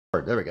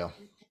There we go.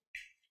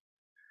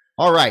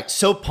 All right.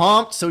 So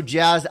pumped, so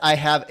jazzed. I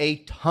have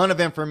a ton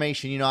of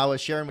information. I was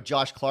sharing with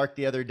Josh Clark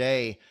the other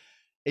day.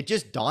 It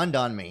just dawned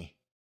on me.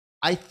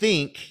 I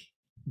think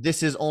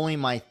this is only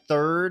my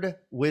third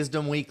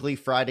Wisdom Weekly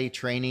Friday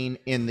training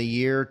in the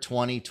year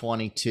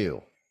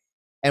 2022.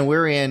 And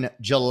we're in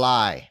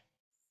July.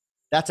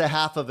 That's a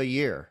half of a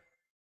year.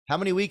 How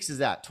many weeks is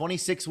that?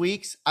 26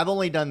 weeks? I've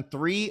only done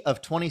 3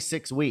 of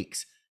 26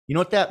 weeks. You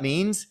know what that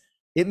means?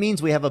 It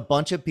means we have a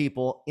bunch of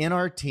people in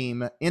our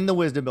team, in the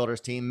Wisdom Builders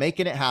team,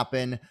 making it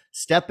happen,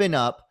 stepping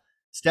up,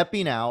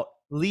 stepping out,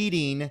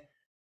 leading,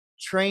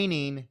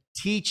 training,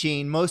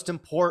 teaching, most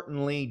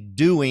importantly,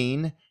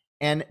 doing.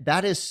 And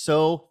that is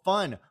so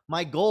fun.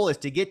 My goal is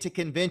to get to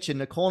convention.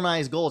 Nicole and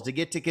I's goal is to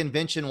get to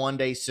convention one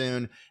day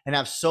soon and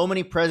have so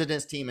many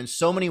presidents team and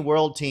so many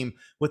world team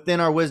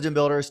within our Wisdom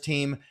Builders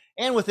team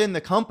and within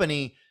the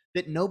company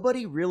that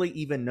nobody really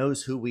even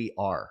knows who we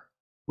are.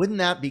 Wouldn't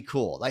that be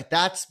cool? Like,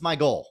 that's my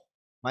goal.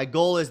 My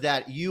goal is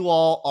that you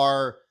all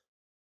are,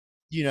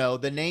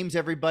 the names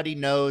everybody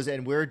knows,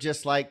 and we're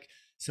just like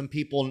some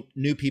people,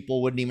 new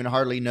people wouldn't even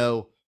hardly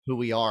know who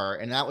we are.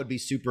 And that would be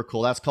super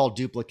cool. That's called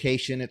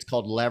duplication. It's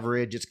called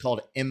leverage. It's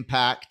called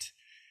impact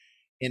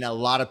in a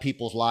lot of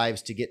people's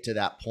lives to get to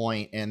that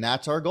point. And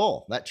that's our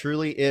goal. That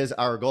truly is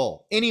our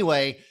goal.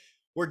 Anyway,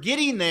 we're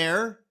getting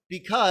there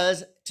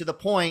because, to the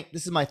point,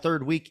 this is my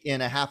third week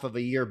in a half of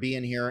a year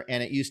being here.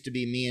 And it used to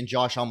be me and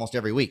Josh almost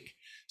every week.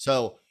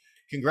 So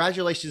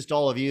congratulations to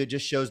all of you. It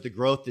just shows the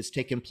growth that's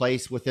taken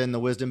place within the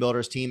Wisdom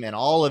Builders team and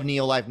all of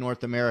Neolife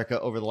North America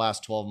over the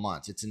last 12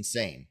 months. It's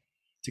insane.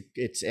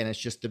 It's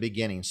just the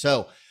beginning.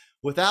 So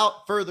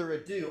without further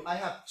ado, I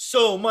have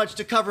so much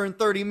to cover in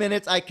 30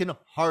 minutes. I can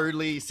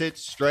hardly sit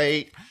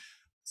straight,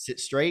 sit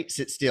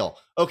still.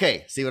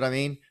 Okay. See what I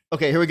mean?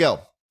 Okay, here we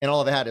go. And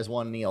all I've had is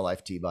one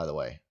Neolife tea, by the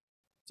way.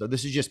 So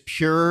this is just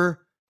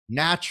pure,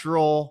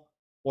 natural,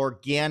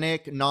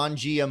 organic,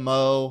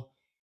 non-GMO,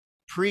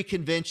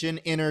 pre-convention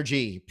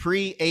energy,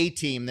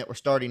 pre-A-team that we're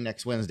starting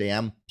next Wednesday.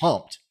 I'm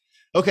pumped.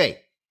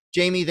 Okay,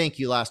 Jamie, thank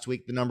you last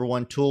week. The number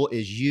one tool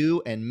is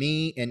you and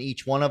me and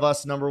each one of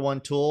us. Number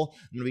one tool.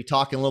 I'm going to be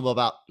talking a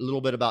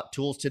little bit about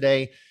tools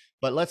today,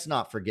 but let's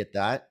not forget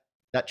that.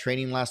 That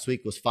training last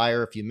week was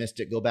fire. If you missed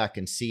it, go back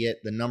and see it.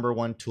 The number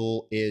one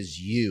tool is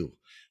you.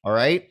 All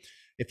right.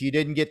 If you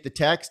didn't get the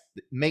text,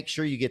 make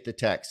sure you get the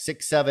text.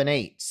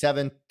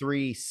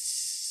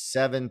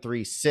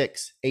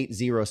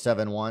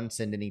 678-736-8071.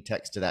 Send any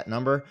text to that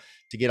number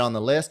to get on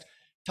the list.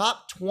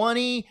 Top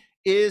 20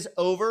 is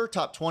over.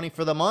 Top 20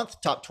 for the month.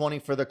 Top 20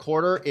 for the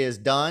quarter is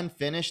done,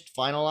 finished,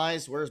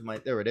 finalized.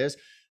 There it is.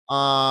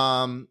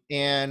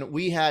 And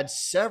we had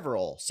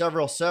several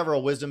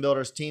Wisdom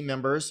Builders team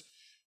members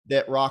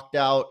that rocked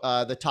out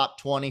the top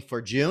 20 for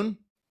June.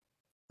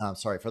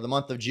 For the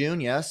month of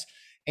June, yes.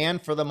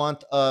 And for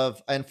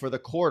the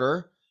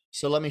quarter.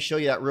 So let me show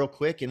you that real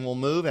quick and we'll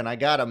move. And I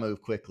got to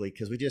move quickly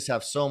because we just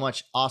have so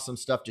much awesome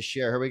stuff to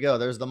share. Here we go.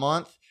 There's the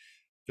month.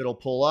 If it'll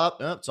pull up.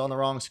 Oh, it's on the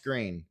wrong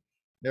screen.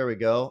 There we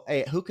go.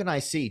 Hey, who can I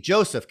see?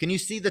 Joseph, can you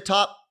see the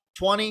top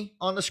 20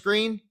 on the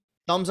screen?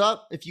 Thumbs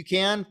up if you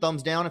can.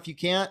 Thumbs down if you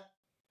can't.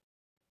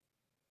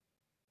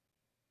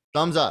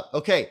 Thumbs up.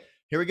 Okay,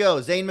 here we go.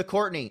 Zane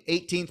McCourtney,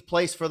 18th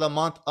place for the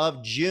month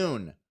of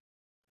June.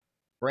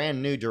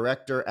 Brand new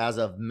director as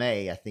of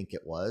May, I think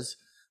it was.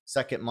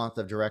 Second month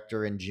of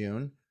director in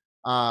June.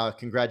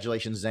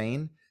 Congratulations,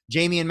 Zane.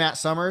 Jamie and Matt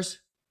Summers,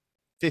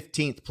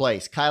 15th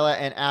place. Kyla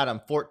and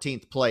Adam,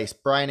 14th place.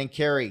 Brian and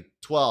Carrie,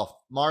 12th.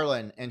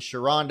 Marlon and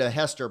Sharonda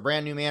Hester,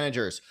 brand new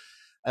managers,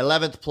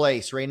 11th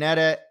place.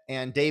 Raynetta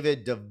and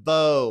David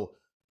DeVoe,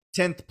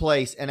 10th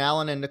place. And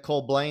Allan and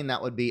Nicole Blain,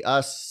 that would be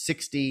us,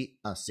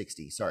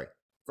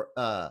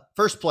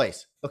 first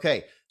place.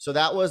 Okay, so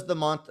that was the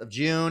month of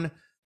June.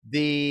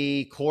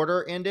 The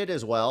quarter ended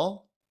as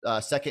well.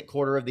 Second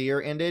quarter of the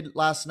year ended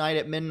last night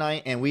at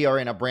midnight, and we are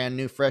in a brand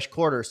new fresh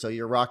quarter. So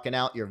you're rocking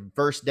out your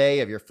first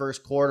day of your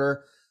first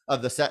quarter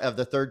of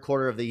the third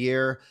quarter of the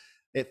year.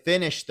 It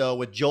finished though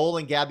with Joel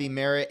and Gabby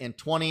Merritt in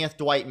 20th,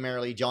 Dwight and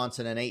Marilee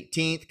Johnson in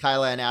 18th,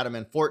 Kyla and Adam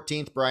in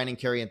 14th, Brian and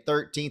Carrie in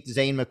 13th,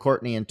 Zane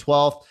McCourtney in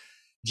 12th,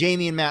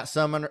 Jamie and Matt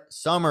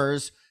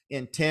Summers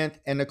in 10th,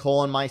 and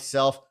Nicole and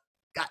myself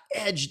got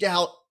edged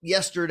out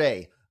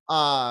yesterday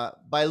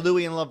by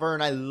Louie and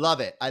Laverne. I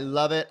love it.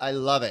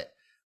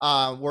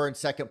 We're in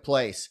second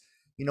place.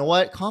 You know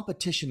what?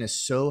 Competition is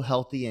so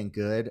healthy and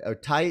good. A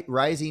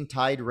rising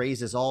tide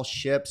raises all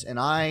ships, and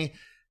I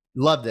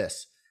love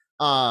this.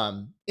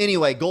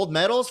 Anyway, gold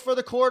medals for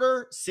the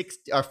quarter,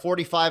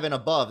 45 and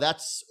above.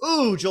 That's,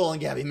 Joel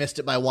and Gabby missed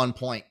it by 1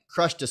 point.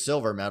 Crushed a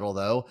silver medal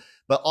though,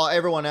 but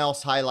everyone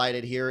else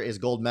highlighted here is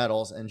gold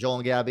medals, and Joel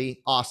and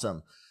Gabby,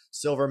 awesome.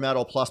 Silver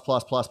medal plus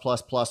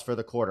for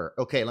the quarter.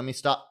 Okay, let me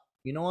stop.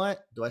 You know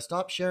what? Do I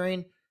stop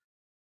sharing?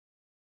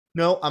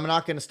 No, I'm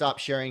not going to stop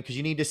sharing because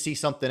you need to see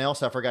something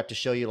else I forgot to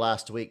show you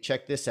last week.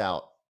 Check this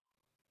out.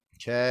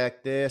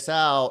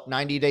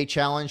 90-day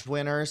challenge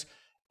winners.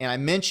 And I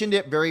mentioned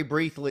it very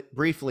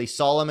briefly.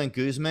 Solomon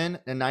Guzman,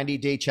 a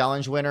 90-day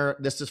challenge winner.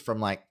 This is from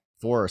like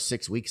 4 or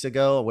 6 weeks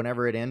ago,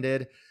 whenever it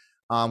ended.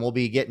 We'll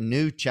be getting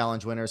new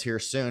challenge winners here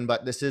soon,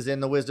 but this is in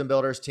the Wisdom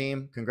Builders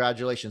team.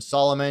 Congratulations,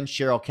 Solomon.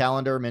 Cheryl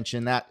Callender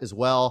mentioned that as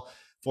well.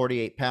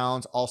 48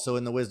 pounds, also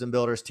in the Wisdom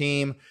Builders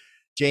team.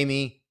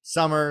 Jamie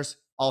Summers,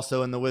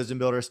 also in the Wisdom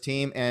Builders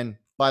team. And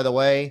by the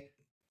way,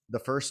 the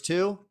first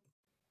two,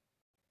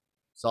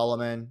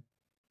 Solomon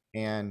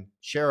and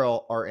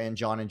Cheryl, are in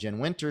John and Jen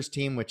Winter's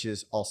team, which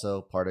is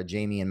also part of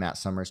Jamie and Matt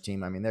Summers'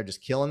 team. I mean, they're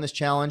just killing this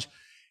challenge.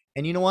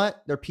 And you know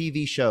what? Their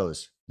PV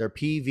shows. Their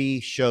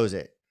PV shows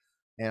it.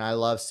 And I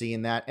love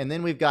seeing that. And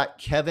then we've got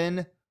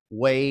Kevin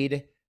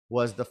Wade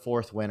was the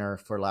fourth winner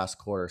for last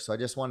quarter. So I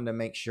just wanted to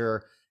make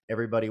sure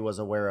everybody was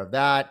aware of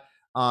that.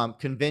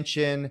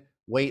 Convention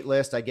wait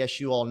list. I guess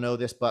you all know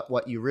this, but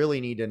what you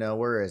really need to know,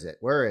 where is it?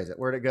 Where is it?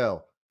 Where'd it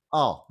go?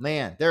 Oh,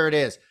 man, there it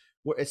is.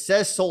 It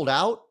says sold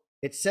out.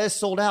 It says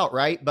sold out,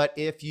 right? But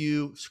if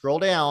you scroll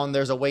down,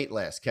 there's a wait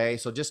list, okay?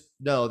 So just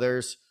know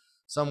there's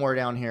somewhere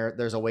down here,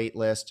 there's a wait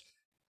list.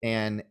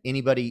 And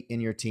anybody in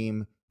your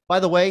team,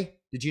 by the way,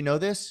 did you know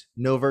this?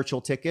 No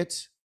virtual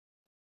tickets.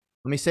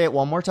 Let me say it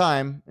one more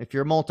time. If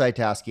you're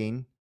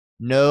multitasking,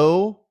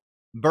 no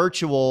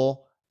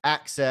virtual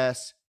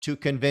access to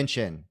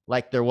convention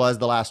like there was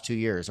the last 2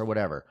 years or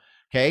whatever.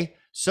 Okay.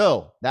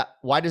 So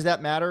why does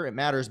that matter? It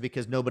matters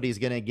because nobody's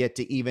going to get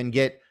to even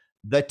get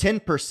the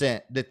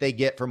 10% that they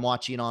get from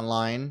watching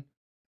online,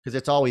 because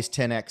it's always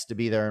 10x to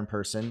be there in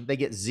person. They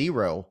get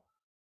zero.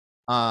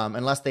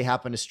 Unless they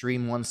happen to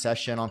stream one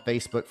session on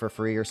Facebook for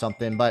free or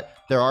something, but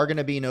there are going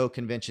to be no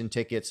convention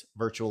tickets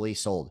virtually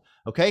sold.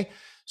 Okay.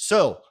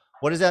 So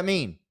what does that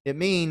mean? It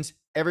means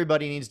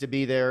everybody needs to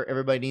be there.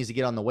 Everybody needs to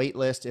get on the wait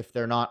list. If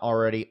they're not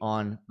already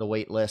on the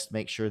wait list,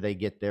 make sure they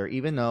get there,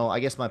 even though I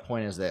guess my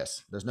point is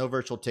this, there's no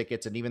virtual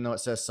tickets. And even though it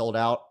says sold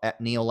out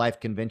at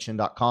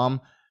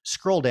neolifeconvention.com,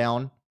 scroll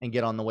down and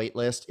get on the wait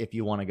list if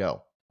you want to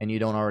go and you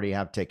don't already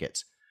have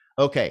tickets.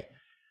 Okay.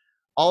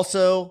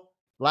 Also,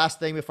 last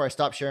thing before I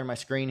stop sharing my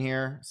screen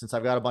here, since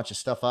I've got a bunch of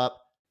stuff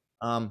up.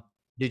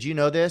 Did you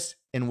know this?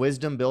 In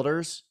Wisdom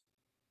Builders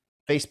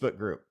Facebook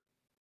group,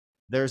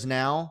 there's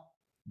now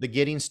the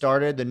getting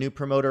started, the new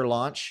promoter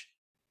launch.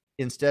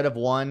 Instead of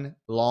one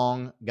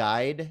long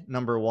guide,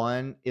 number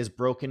one is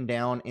broken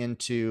down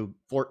into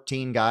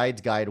 14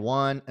 guides. Guide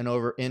 1, an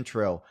over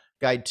intro.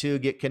 Guide 2,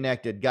 get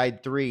connected.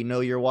 Guide 3, know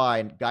your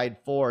why. Guide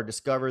 4,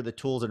 discover the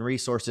tools and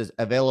resources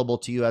available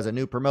to you as a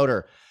new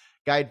promoter.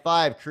 Guide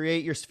 5,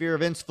 create your sphere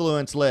of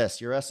influence list,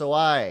 your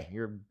SOI,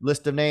 your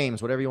list of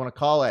names, whatever you want to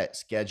call it.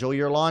 Schedule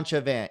your launch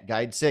event.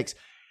 Guide 6.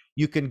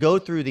 You can go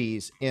through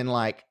these in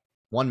like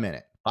 1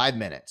 minute, 5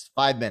 minutes,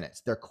 5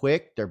 minutes. They're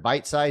quick. They're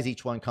bite-sized.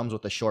 Each one comes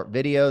with a short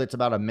video that's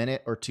about a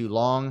minute or two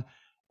long.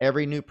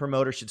 Every new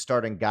promoter should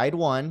start in Guide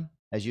 1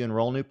 as you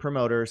enroll new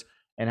promoters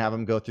and have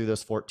them go through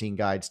those 14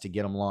 guides to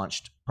get them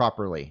launched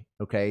properly.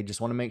 Okay. Just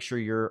want to make sure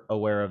you're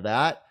aware of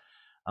that.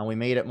 We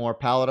made it more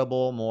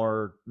palatable,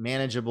 more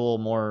manageable,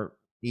 more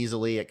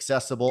easily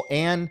accessible,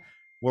 and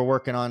we're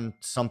working on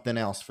something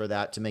else for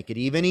that to make it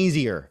even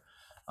easier.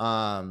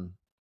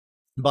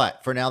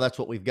 But for now, that's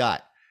what we've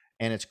got,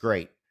 and it's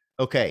great.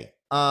 Okay,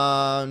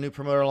 new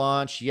promoter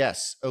launch,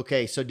 yes.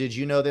 Okay, so did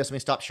you know this? Let me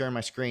stop sharing my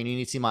screen. You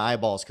need to see my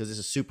eyeballs because this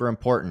is super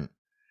important.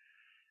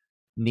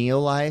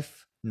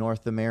 Neolife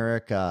North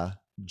America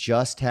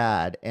just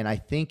had, and I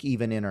think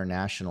even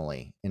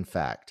internationally, in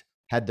fact,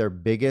 had their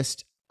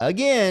biggest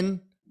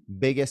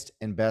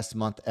and best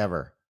month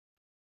ever.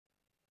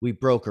 We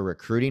broke a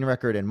recruiting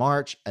record in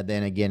March, and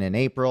then again in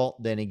April,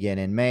 then again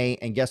in May.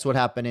 And guess what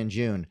happened in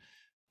June?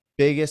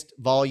 Biggest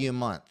volume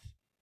month.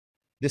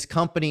 This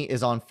company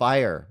is on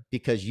fire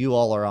because you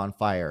all are on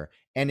fire.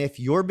 And if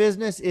your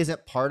business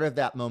isn't part of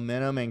that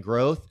momentum and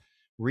growth,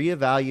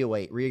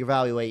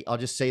 reevaluate. I'll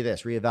just say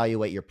this,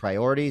 reevaluate your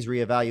priorities,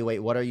 reevaluate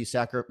what are you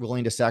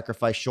willing to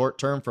sacrifice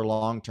short-term for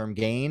long-term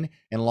gain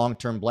and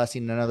long-term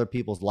blessing in other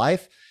people's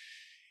life.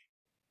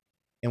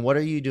 And what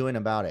are you doing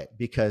about it?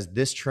 Because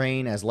this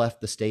train has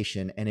left the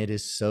station and it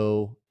is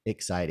so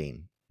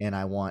exciting. And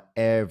I want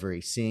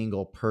every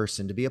single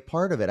person to be a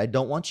part of it. I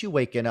don't want you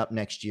waking up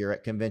next year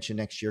at convention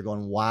next year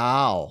going,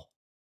 wow,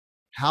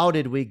 how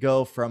did we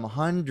go from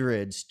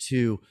hundreds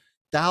to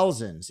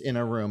thousands in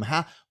a room?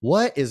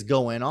 What is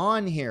going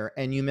on here?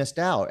 And you missed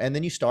out. And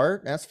then you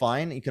start. That's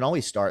fine. You can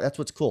always start. That's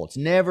what's cool. It's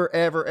never,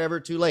 ever, ever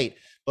too late.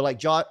 But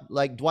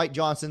like Dwight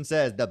Johnson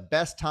says, the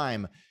best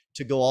time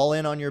to go all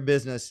in on your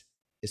business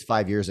is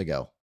 5 years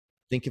ago.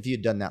 Think if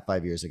you'd done that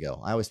 5 years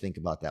ago. I always think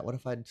about that. What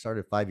if I'd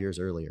started 5 years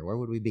earlier? Where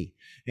would we be?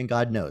 And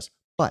God knows.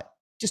 But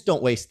just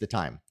don't waste the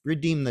time.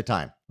 Redeem the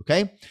time.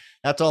 Okay?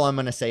 That's all I'm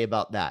going to say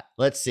about that.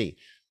 Let's see.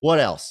 What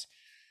else?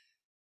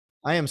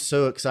 I am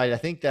so excited. I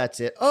think that's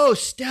it. Oh,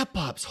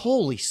 step-ups.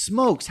 Holy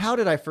smokes. How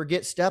did I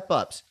forget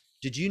step-ups?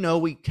 Did you know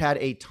we had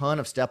a ton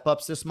of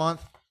step-ups this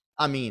month?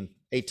 I mean,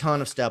 a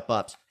ton of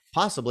step-ups.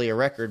 Possibly a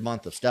record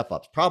month of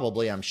step-ups.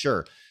 Probably, I'm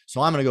sure.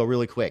 So I'm going to go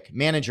really quick.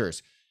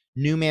 Managers.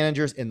 New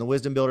managers in the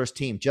Wisdom Builders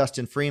team.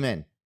 Justin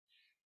Freeman.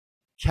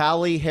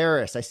 Callie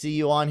Harris. I see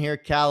you on here,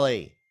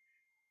 Callie.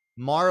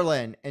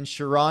 Marlon and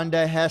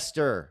Sharonda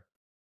Hester.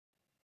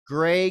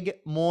 Greg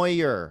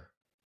Moyer.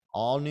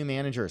 All new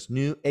managers,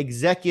 new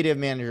executive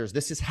managers.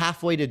 This is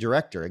halfway to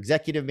director.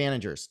 Executive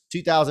managers,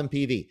 2,000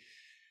 PV.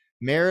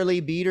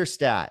 Marilee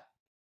Biederstadt,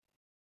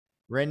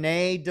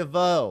 Renee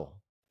DeVoe,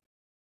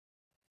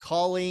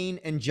 Colleen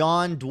and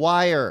John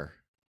Dwyer.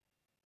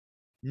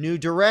 New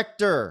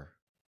director.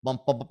 Bum,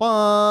 bum, bum,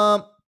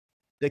 bum.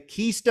 The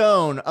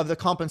keystone of the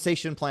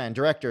compensation plan,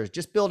 directors.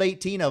 Just build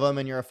 18 of them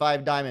and you're a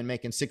 5 diamond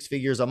making 6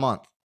 figures a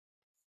month.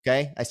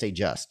 Okay? I say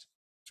just.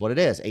 That's what it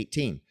is,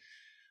 18.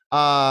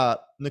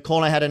 Nicole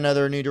and I had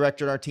another new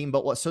director in our team,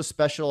 but what's so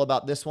special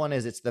about this one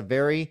is it's the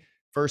very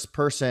first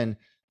person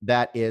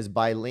that is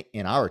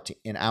in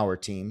our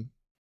team.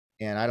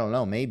 And I don't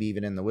know, maybe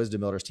even in the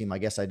Wisdom Builders team. I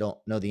guess I don't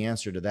know the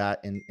answer to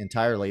that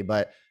entirely,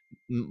 but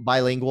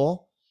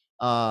bilingual,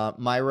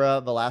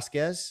 Myra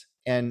Velasquez,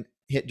 and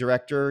hit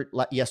director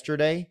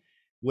yesterday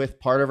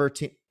with part of her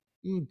team,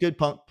 good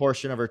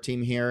portion of her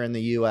team here in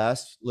the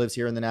U.S., lives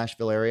here in the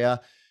Nashville area,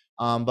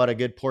 but a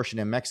good portion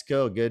in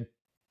Mexico, a good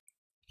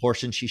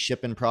portion she's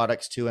shipping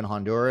products to in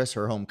Honduras,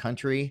 her home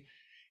country,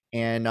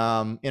 and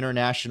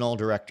international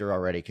director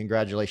already.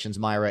 Congratulations,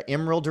 Myra.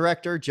 Emerald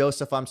director,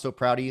 Joseph, I'm so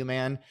proud of you,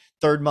 man.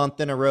 3rd month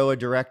in a row a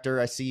director.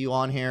 I see you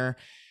on here,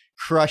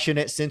 crushing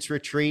it since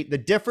retreat. The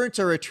difference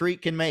a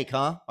retreat can make,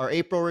 huh? Our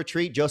April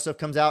retreat, Joseph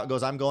comes out and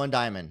goes, I'm going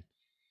diamond.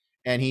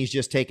 And he's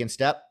just taken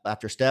step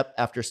after step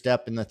after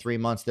step in the 3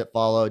 months that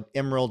followed.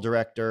 Emerald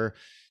director,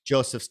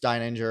 Joseph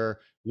Steininger,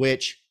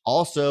 which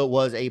also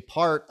was a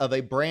part of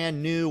a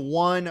brand new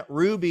 1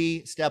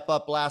 Ruby step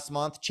up last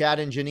month, Chad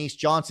and Janice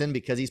Johnson,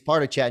 because he's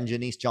part of Chad and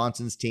Janice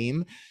Johnson's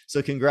team.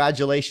 So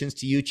congratulations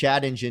to you,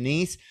 Chad and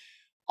Janice.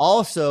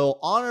 Also,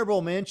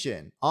 honorable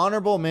mention,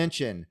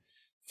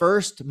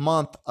 1st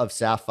month of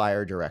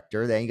Sapphire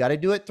director. Then you got to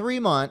do it 3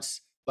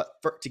 months, but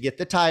to get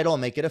the title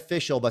and make it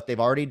official, but they've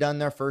already done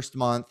their 1st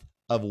month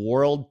of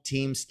world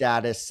team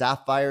status,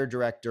 Sapphire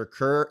director,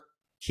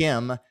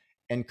 Kim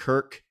and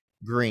Kirk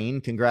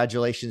Green.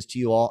 Congratulations to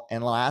you all.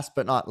 And last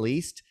but not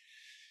least,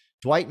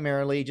 Dwight and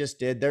Marilee just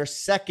did their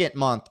 2nd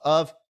month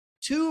of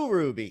 2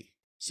 Ruby.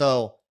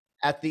 So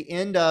at the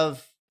end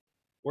of,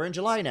 we're in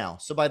July now.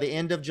 So by the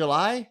end of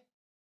July,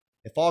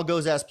 if all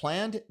goes as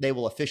planned, they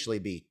will officially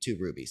be 2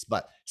 Rubies.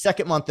 But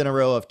 2nd month in a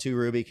row of 2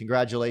 Ruby.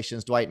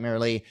 Congratulations, Dwight and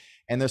Marilee.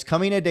 And there's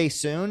coming a day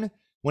soon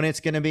when it's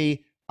going to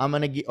be,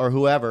 or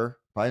whoever,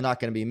 probably not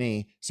going to be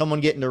me,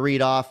 someone getting to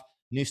read off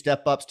new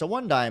step ups to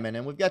 1 diamond.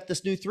 And we've got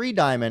this new 3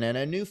 diamond and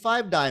a new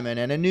 5 diamond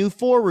and a new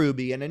 4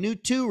 Ruby and a new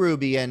 2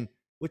 Ruby. And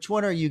which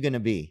one are you going to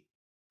be?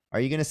 Are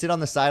you going to sit on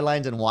the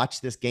sidelines and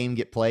watch this game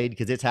get played?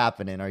 Because it's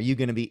happening. Are you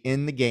going to be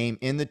in the game,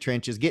 in the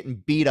trenches,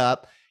 getting beat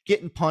up,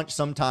 getting punched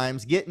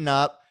sometimes, getting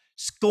up,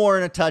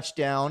 scoring a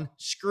touchdown,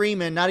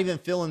 screaming, not even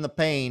feeling the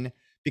pain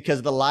because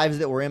of the lives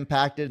that were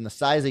impacted and the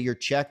size of your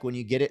check when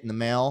you get it in the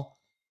mail?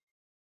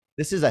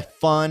 This is a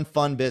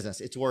fun business.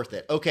 It's worth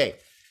it. Okay.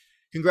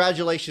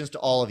 Congratulations to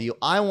all of you.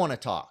 I want to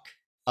talk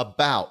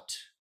about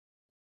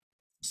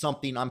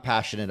something I'm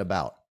passionate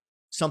about,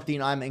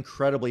 something I'm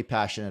incredibly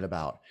passionate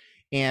about.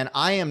 And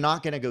I am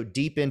not going to go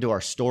deep into our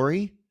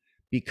story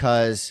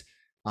because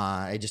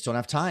I just don't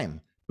have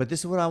time. But this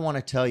is what I want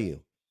to tell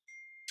you.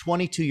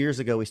 22 years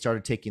ago, we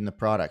started taking the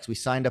products. We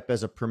signed up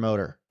as a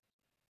promoter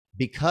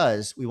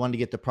because we wanted to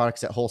get the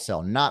products at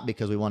wholesale, not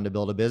because we wanted to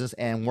build a business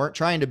and weren't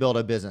trying to build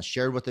a business.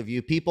 Shared with a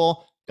few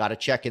people, got a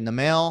check in the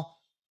mail.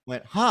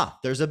 Went,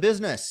 there's a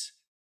business.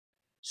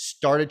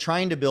 Started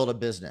trying to build a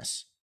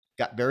business.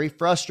 Got very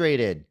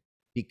frustrated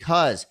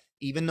because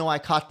even though I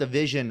caught the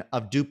vision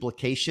of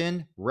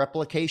duplication,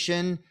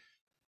 replication,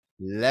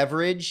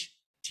 leverage,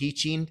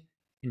 teaching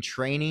and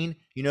training,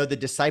 the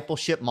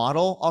discipleship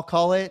model, I'll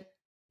call it,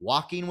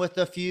 walking with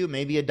a few,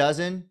 maybe a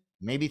dozen,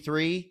 maybe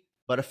 3,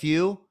 but a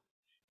few,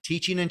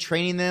 teaching and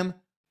training them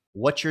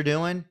what you're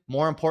doing.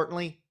 More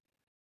importantly,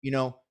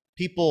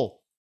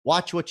 people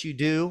watch what you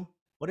do.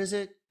 What is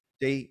it?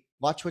 They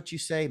watch what you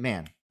say.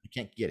 Man, I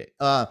can't get it.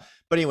 But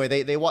anyway,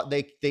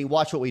 they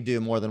watch what we do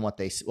more than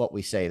what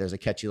we say. There's a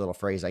catchy little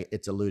phrase.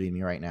 It's eluding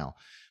me right now.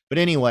 But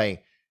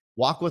anyway,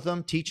 walk with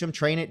them, teach them,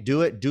 train it,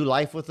 do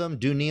life with them,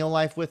 do Neo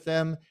life with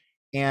them,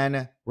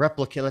 and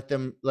replicate. Let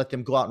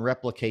them go out and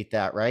replicate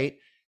that. Right.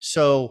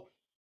 So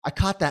I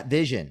caught that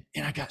vision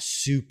and I got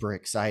super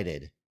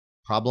excited.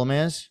 Problem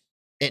is,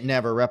 it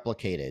never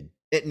replicated.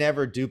 It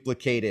never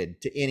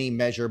duplicated to any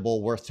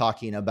measurable, worth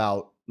talking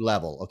about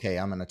level. Okay,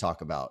 I'm going to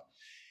talk about.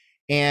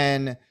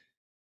 And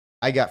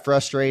I got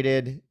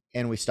frustrated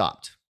and we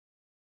stopped.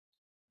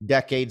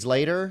 Decades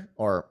later,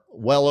 or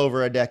well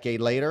over a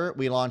decade later,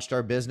 we launched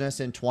our business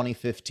in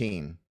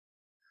 2015.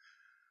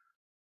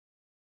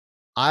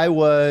 I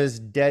was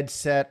dead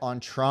set on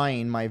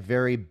trying my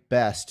very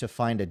best to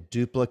find a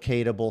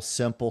duplicatable,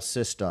 simple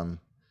system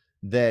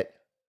that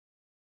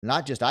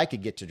not just I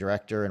could get to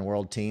director and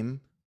world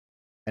team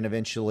and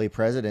eventually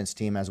president's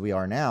team as we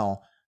are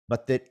now,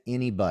 but that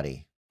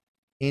anybody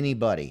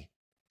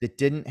that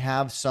didn't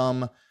have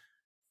some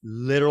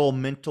literal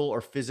mental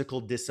or physical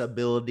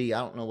disability. I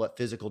don't know what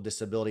physical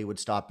disability would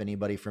stop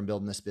anybody from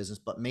building this business,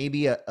 but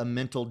maybe a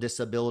mental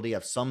disability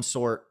of some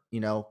sort,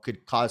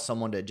 could cause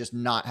someone to just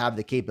not have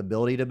the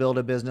capability to build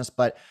a business.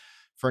 But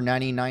for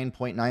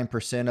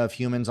 99.9% of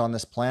humans on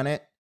this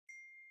planet,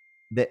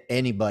 that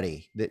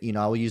anybody that,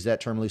 I will use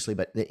that term loosely,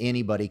 but that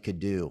anybody could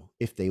do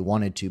if they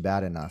wanted to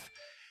bad enough.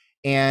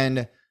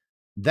 And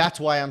that's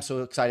why I'm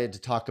so excited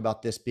to talk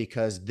about this,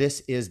 because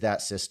this is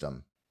that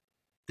system.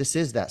 This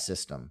is that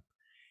system.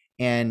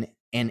 And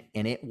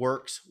it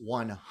works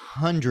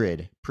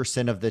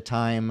 100% of the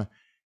time.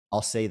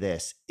 I'll say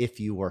this, if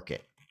you work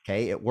it.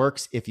 Okay. It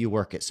works if you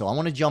work it. So I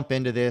want to jump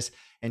into this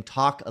and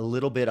talk a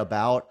little bit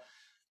about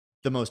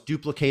the most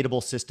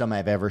duplicatable system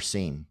I've ever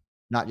seen.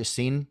 Not just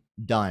seen,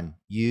 done,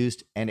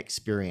 used, and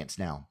experienced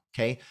now.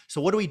 Okay. So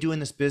what do we do in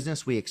this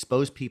business? We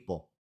expose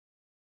people,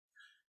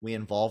 we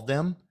involve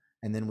them,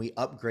 and then we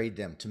upgrade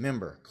them to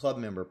member, club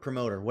member,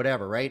 promoter,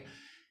 whatever, right?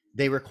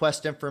 They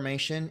request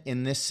information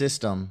in this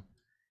system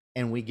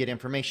and we get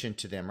information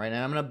to them, right?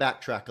 And I'm going to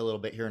backtrack a little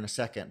bit here in a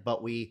second,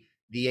 but the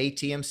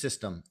ATM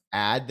system,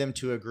 add them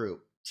to a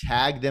group,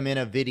 tag them in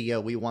a video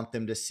we want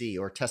them to see,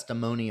 or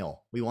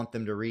testimonial we want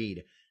them to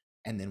read,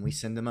 and then we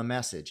send them a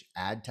message,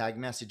 add tag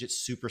message. It's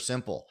super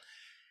simple.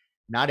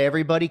 Not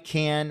everybody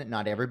can,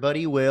 not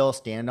everybody will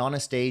stand on a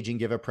stage and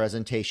give a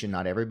presentation.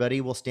 Not everybody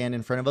will stand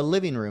in front of a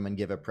living room and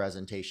give a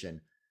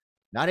presentation.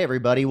 Not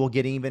everybody will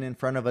get even in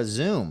front of a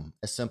Zoom,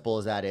 as simple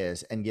as that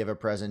is, and give a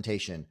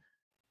presentation,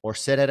 or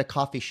sit at a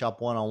coffee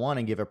shop one-on-one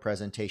and give a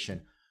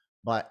presentation.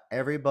 But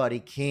everybody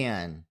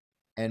can,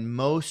 and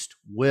most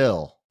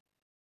will,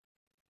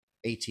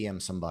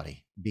 ATM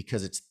somebody,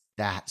 because it's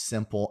that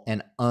simple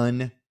and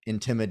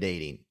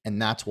unintimidating.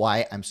 And that's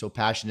why I'm so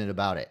passionate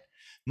about it.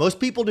 Most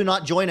people do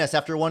not join us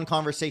after one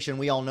conversation.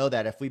 We all know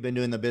that if we've been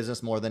doing the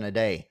business more than a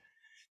day.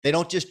 They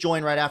don't just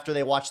join right after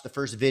they watch the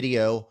first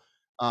video.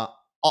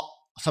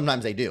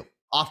 Sometimes they do.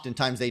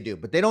 Oftentimes they do,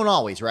 but they don't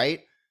always,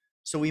 right?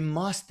 So we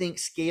must think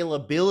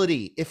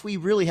scalability if we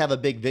really have a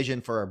big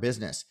vision for our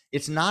business.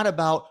 It's not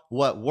about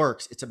what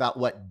works. It's about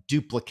what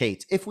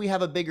duplicates. If we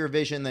have a bigger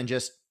vision than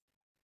just,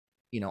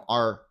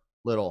 our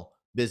little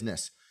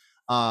business,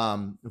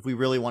 if we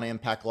really want to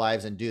impact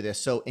lives and do this.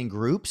 So in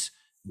groups,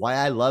 why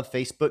I love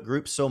Facebook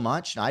groups so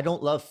much. And I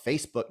don't love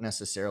Facebook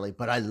necessarily,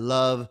 but I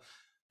love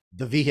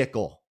the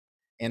vehicle.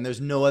 And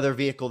there's no other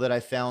vehicle that I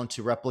found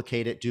to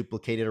replicate it,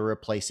 duplicate it, or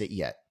replace it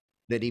yet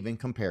that even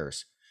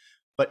compares.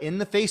 But in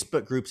the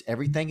Facebook groups,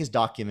 everything is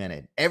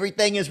documented.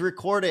 Everything is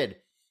recorded.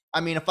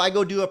 I mean, if I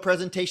go do a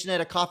presentation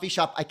at a coffee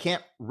shop, I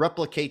can't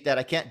replicate that.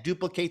 I can't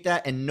duplicate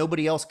that, and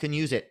nobody else can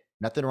use it.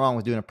 Nothing wrong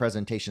with doing a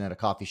presentation at a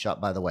coffee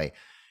shop, by the way.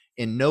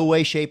 In no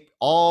way, shape,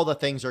 all the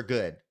things are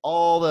good.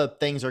 All the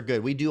things are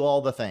good. We do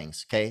all the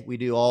things, okay? We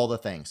do all the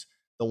things.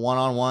 The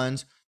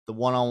one-on-ones, the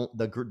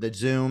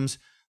Zooms,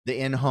 the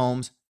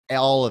in-homes,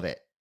 all of it.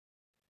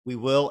 We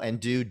will and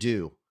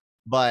do.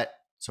 But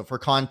so for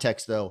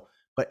context though,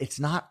 but it's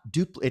not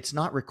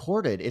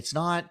recorded. It's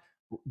not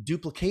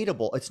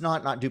duplicatable. It's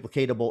not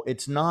duplicatable.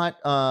 It's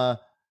not,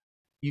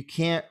 you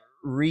can't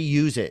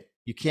reuse it.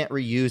 You can't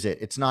reuse it.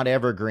 It's not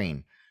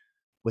evergreen.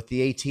 With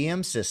the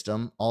ATM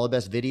system, all the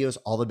best videos,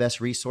 all the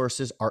best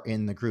resources are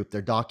in the group.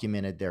 They're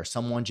documented there.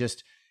 Someone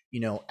just,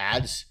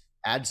 adds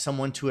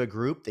someone to a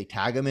group. They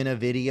tag them in a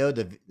video.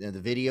 The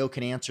video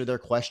can answer their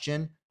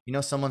question.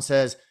 Someone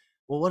says,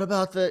 well, what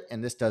about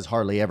and this does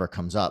hardly ever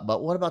comes up,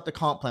 but what about the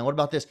comp plan? What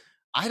about this?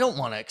 I don't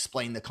want to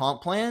explain the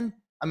comp plan.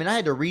 I mean, I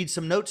had to read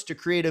some notes to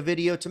create a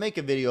video, to make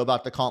a video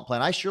about the comp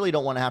plan. I surely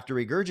don't want to have to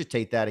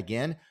regurgitate that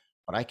again,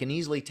 but I can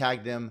easily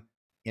tag them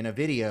in a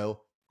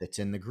video that's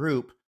in the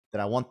group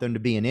that I want them to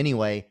be in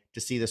anyway,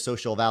 to see the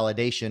social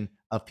validation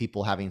of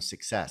people having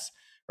success,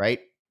 right?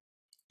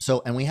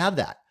 So, and we have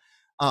that.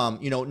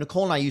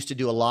 Nicole and I used to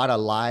do a lot of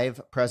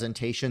live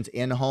presentations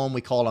in home.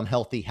 We call them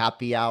healthy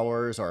happy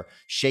hours or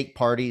shake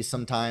parties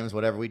sometimes,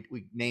 whatever.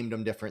 We named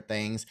them different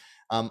things.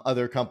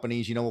 Other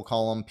companies, we'll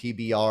call them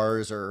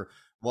PBRs or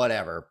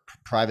whatever,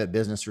 private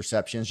business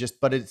receptions,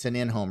 but it's an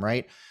in-home,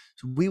 right?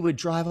 So we would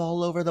drive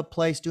all over the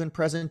place doing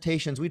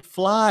presentations. We'd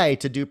fly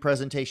to do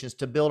presentations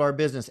to build our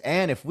business.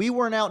 And if we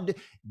weren't out,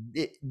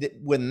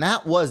 when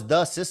that was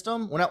the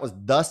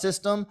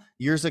system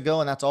years ago,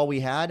 and that's all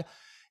we had,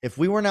 if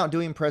we weren't out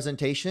doing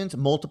presentations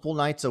multiple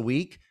nights a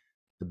week,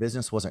 the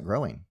business wasn't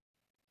growing,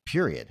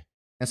 period.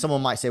 And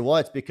someone might say, well,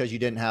 it's because you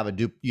didn't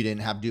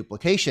have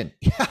duplication.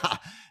 Yeah,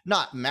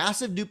 not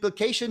massive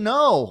duplication.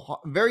 No,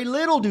 very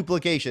little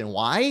duplication.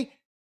 Why?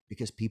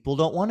 Because people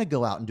don't want to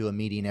go out and do a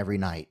meeting every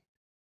night,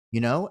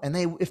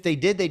 and if they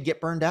did, they'd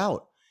get burned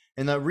out.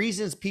 And the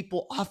reasons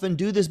people often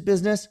do this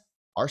business,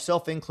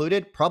 ourselves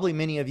included, probably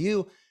many of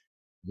you,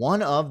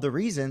 one of the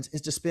reasons is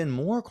to spend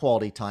more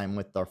quality time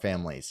with our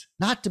families,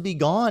 not to be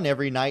gone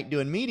every night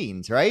doing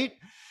meetings, right?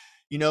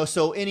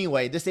 So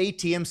anyway, this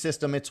ATM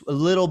system, it's a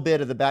little bit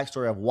of the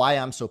backstory of why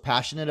I'm so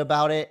passionate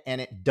about it. And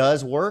it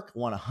does work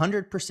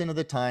 100% of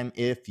the time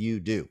if you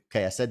do.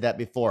 Okay, I said that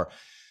before.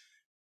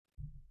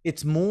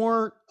 It's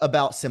more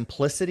about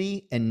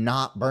simplicity and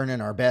not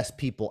burning our best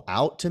people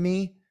out to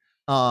me.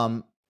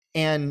 Um,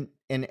 and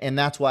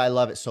that's why I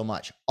love it so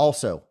much.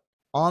 Also,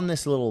 on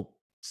this little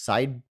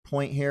side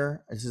point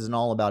here, this isn't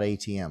all about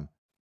ATM.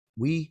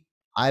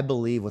 I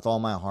believe with all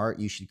my heart,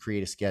 you should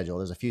create a schedule.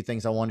 There's a few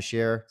things I want to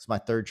share. It's my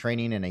third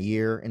training in a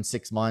year, in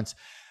 6 months.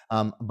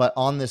 But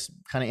on this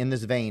kind of in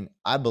this vein,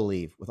 I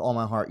believe with all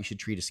my heart, you should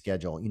treat a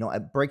schedule.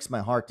 It breaks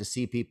my heart to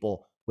see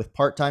people with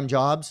part-time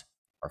jobs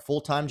or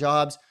full-time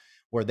jobs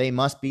where they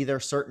must be there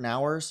certain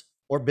hours,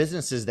 or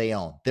businesses they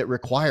own that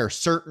require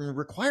certain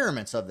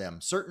requirements of them,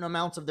 certain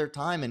amounts of their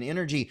time and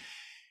energy.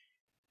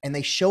 And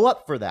they show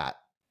up for that,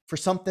 for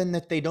something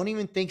that they don't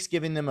even think's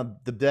giving them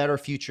the better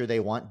future they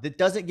want, that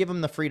doesn't give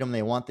them the freedom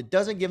they want, that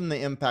doesn't give them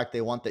the impact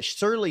they want, that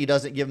certainly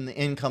doesn't give them the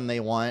income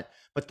they want,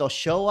 but they'll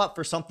show up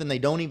for something they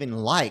don't even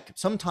like.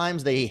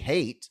 Sometimes they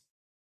hate,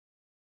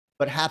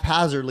 but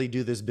haphazardly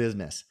do this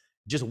business.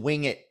 Just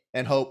wing it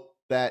and hope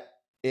that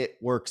it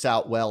works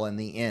out well in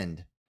the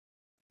end.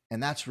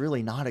 And that's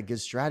really not a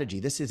good strategy.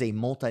 This is a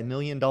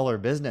multi-million-dollar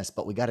business,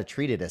 but we got to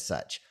treat it as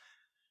such.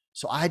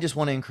 So I just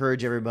want to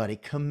encourage everybody,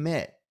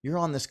 commit. You're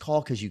on this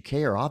call because you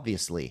care,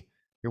 obviously.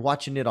 You're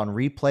watching it on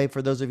replay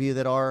for those of you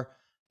that are,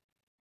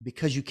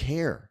 because you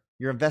care.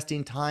 You're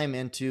investing time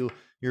into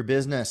your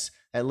business,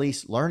 at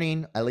least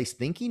learning, at least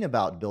thinking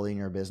about building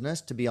your business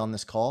to be on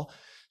this call.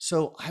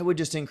 So I would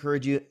just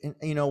encourage you,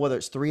 whether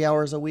it's 3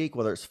 hours a week,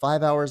 whether it's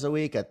 5 hours a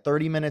week, at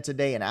 30 minutes a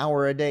day, an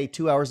hour a day,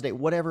 2 hours a day,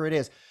 whatever it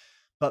is,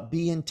 but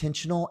be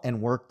intentional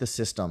and work the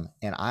system.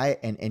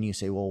 And you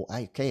say, well,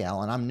 okay,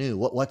 Allan, I'm new.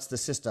 What's the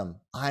system?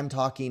 I'm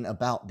talking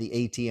about the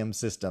ATM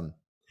system.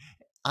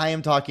 I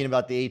am talking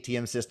about the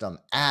ATM system.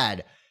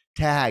 Add,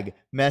 tag,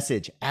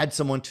 message, add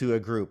someone to a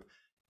group,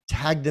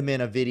 tag them in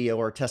a video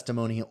or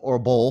testimony or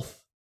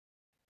both,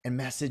 and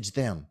message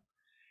them.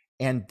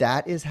 And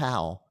that is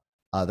how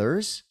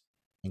others,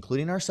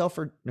 including ourselves,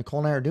 or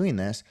Nicole and I are doing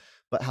this,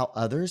 but how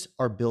others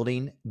are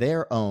building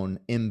their own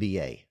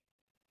MBA,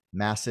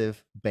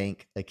 massive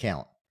bank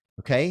account.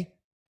 Okay.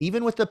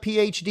 Even with a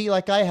PhD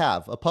like I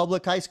have, a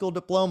public high school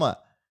diploma,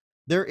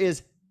 there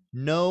is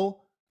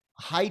no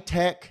high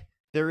tech,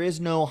 there is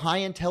no high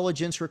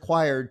intelligence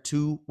required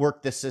to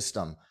work the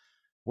system.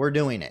 We're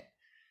doing it.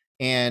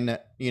 And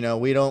we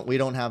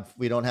don't have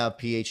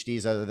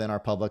PhDs other than our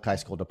public high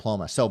school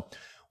diploma. So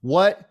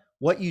what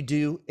you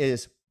do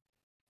is,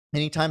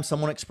 anytime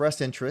someone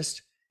expressed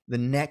interest, the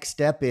next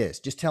step is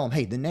just tell them,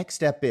 hey, the next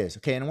step is,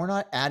 okay. And we're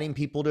not adding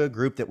people to a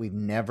group that we've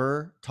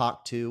never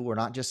talked to. We're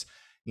not just,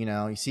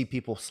 you see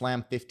people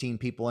slam 15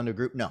 people into a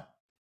group. No.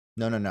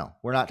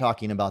 We're not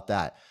talking about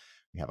that.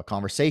 We have a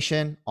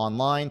conversation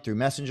online, through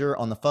Messenger,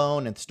 on the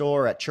phone, in the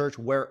store, at church,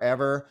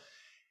 wherever.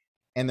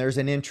 And there's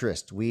an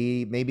interest.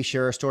 We maybe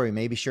share a story,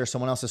 maybe share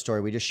someone else's story.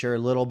 We just share a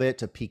little bit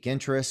to pique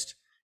interest.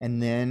 And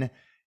then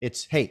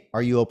it's, hey,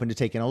 are you open to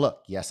taking a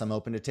look? Yes, I'm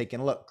open to taking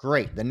a look.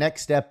 Great. The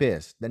next step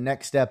is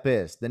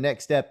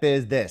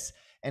this.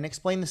 And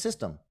explain the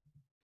system.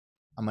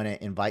 I'm going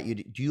to invite you.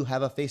 Do you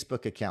have a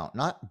Facebook account?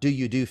 Not do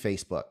you do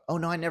Facebook? Oh,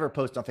 no, I never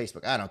post on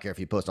Facebook. I don't care if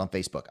you post on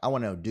Facebook. I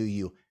want to know, do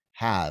you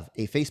have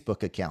a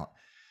Facebook account?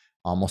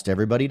 Almost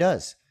everybody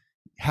does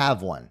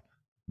have one.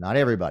 Not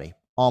everybody.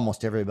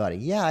 Almost everybody.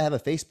 Yeah, I have a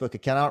Facebook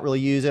account. I don't really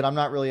use it. I'm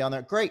not really on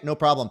there. Great. No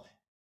problem.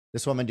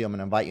 This is what I'm going to do. I'm going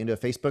to invite you into a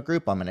Facebook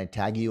group. I'm going to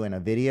tag you in a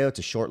video. It's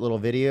a short little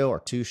video or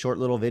 2 short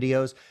little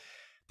videos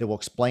that will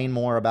explain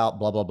more about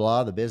blah, blah,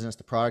 blah, the business,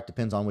 the product,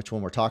 depends on which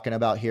one we're talking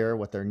about here,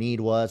 what their need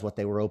was, what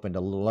they were open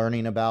to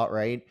learning about,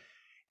 right?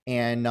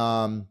 And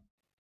then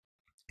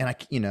I'm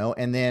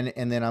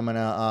going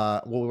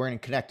to, we're going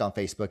to connect on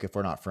Facebook if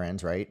we're not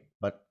friends, right?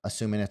 But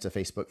assuming it's a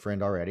Facebook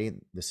friend already,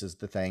 this is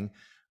the thing.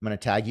 I'm going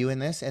to tag you in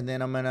this, and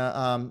then I'm going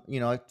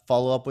to,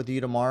 follow up with you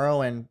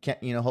tomorrow and,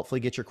 hopefully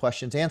get your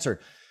questions answered.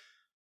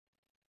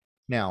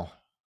 Now,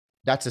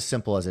 that's as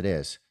simple as it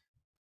is.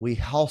 We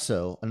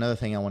also, another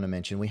thing I want to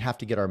mention, we have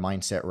to get our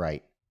mindset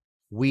right.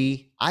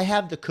 I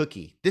have the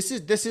cookie. This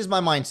is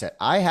my mindset.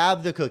 I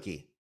have the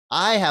cookie.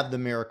 I have the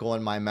miracle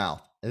in my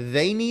mouth.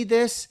 They need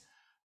this.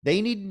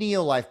 They need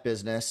Neo-Life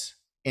business,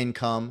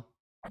 income,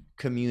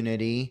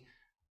 community,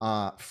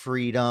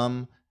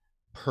 freedom,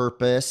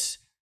 purpose,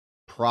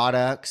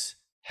 products,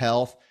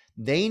 health.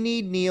 They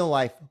need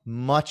Neo-Life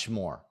much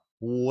more,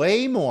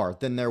 way more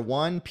than their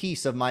one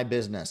piece of my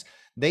business.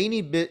 They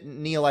need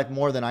Neo-Life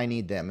more than I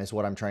need them, is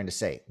what I'm trying to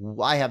say.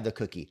 I have the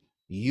cookie.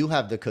 You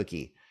have the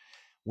cookie.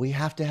 We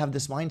have to have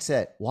this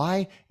mindset.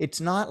 Why?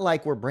 It's not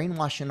like we're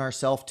brainwashing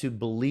ourselves to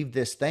believe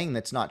this thing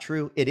that's not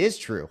true. It is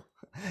true.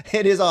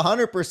 It is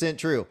 100%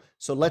 true.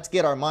 So let's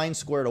get our mind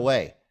squared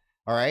away.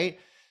 All right.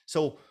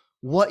 So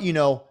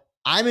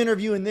I'm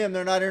interviewing them.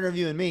 They're not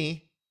interviewing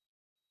me.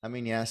 I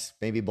mean, yes,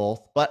 maybe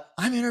both, but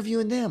I'm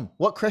interviewing them.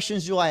 What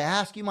questions do I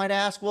ask? You might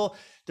ask. Well,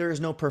 there is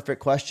no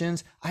perfect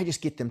questions. I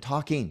just get them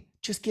talking.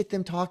 Just get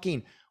them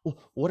talking. Well,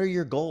 what are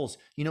your goals?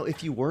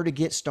 If you were to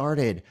get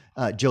started,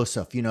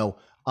 Joseph,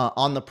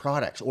 on the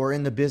products or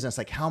in the business,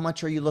 like how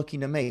much are you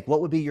looking to make?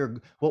 What would be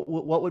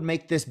what would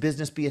make this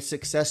business be a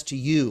success to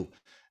you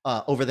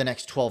over the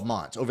next 12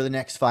 months, over the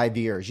next 5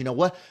 years?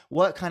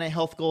 What kind of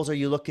health goals are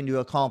you looking to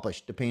accomplish,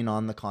 depending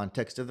on the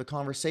context of the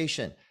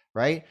conversation?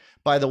 right?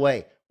 By the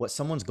way, what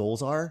someone's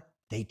goals are,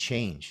 they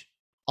change.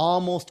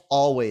 Almost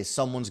always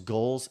someone's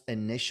goals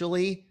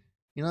initially,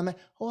 you know what I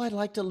mean? Oh, I'd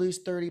like to lose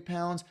 30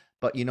 pounds.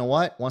 But you know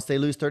what? Once they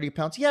lose 30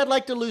 pounds, yeah, I'd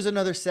like to lose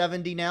another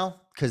 70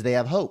 now, because they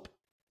have hope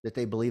that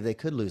they believe they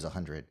could lose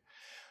 100.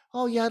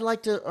 Oh yeah, I'd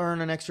like to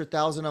earn an extra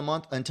 1,000 a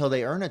month, until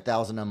they earn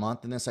 1,000 a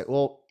month. And then it's like,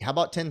 well, how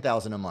about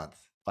 10,000 a month?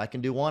 If I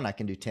can do one, I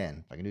can do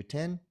 10. If I can do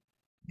 10,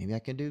 maybe I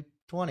can do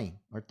 20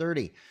 or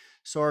 30.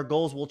 So our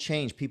goals will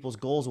change. People's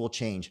goals will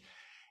change.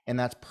 And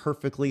that's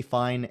perfectly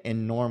fine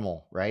and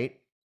normal, right?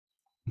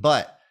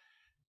 But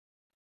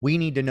we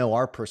need to know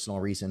our personal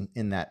reason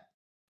in that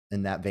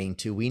vein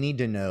too. We need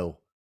to know,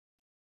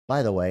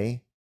 by the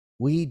way,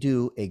 we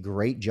do a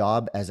great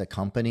job as a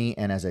company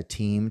and as a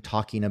team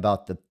talking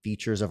about the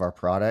features of our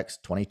products,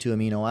 22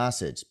 amino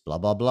acids, blah,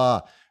 blah,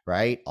 blah,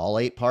 right? All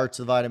 8 parts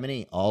of vitamin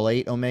E, all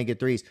 8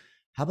 omega-3s.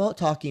 How about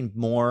talking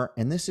more?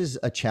 And this is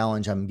a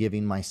challenge I'm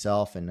giving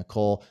myself and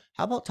Nicole.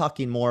 How about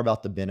talking more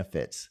about the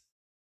benefits?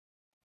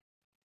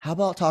 How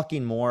about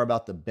talking more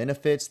about the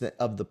benefits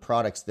of the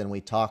products than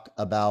we talk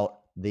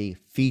about the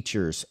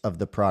features of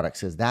the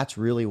products? Because that's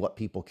really what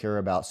people care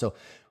about. So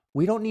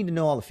we don't need to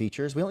know all the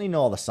features. We don't need to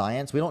know all the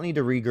science. We don't need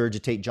to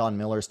regurgitate John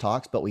Miller's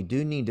talks, but we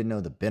do need to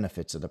know the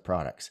benefits of the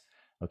products.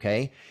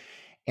 Okay.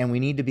 And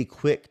we need to be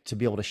quick to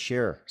be able to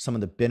share some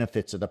of the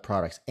benefits of the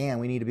products. And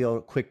we need to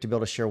be quick to be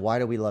able to share, why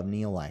do we love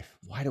Neolife?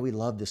 Why do we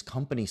love this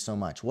company so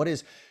much? What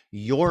is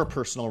your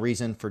personal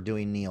reason for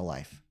doing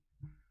Neolife?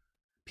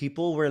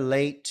 People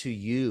relate to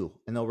you,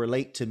 and they'll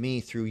relate to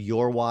me through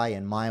your why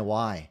and my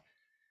why.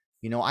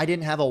 You know, I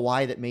didn't have a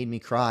why that made me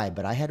cry,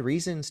 but I had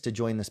reasons to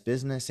join this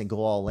business and go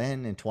all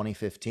in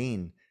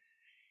 2015.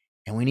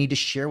 And we need to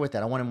share with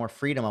that. I wanted more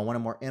freedom. I wanted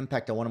more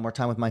impact. I wanted more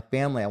time with my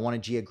family. I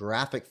wanted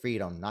geographic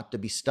freedom, not to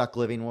be stuck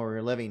living where we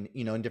were living,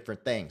 you know, in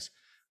different things.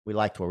 We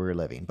liked where we were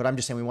living, but I'm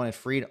just saying we wanted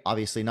freedom,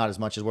 obviously not as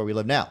much as where we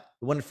live now.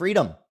 We wanted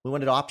freedom. We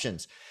wanted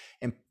options.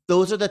 And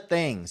those are the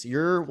things.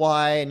 Your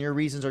why and your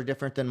reasons are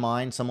different than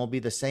mine. Some will be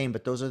the same,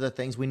 but those are the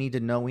things we need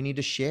to know. We need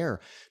to share,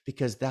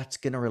 because that's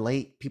going to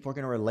relate. People are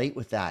going to relate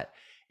with that.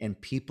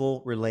 And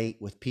people relate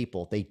with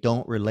people. They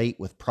don't relate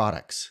with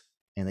products,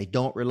 and they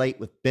don't relate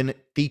with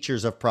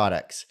features of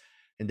products,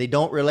 and they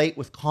don't relate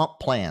with comp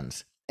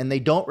plans, and they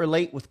don't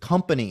relate with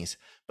companies,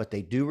 but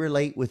they do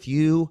relate with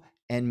you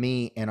and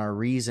me and our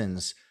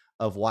reasons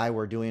of why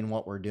we're doing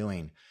what we're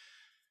doing.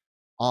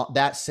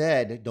 That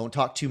said, don't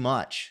talk too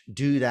much.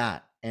 Do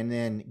that. And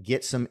then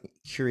get some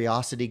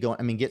curiosity going.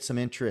 I mean, get some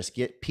interest,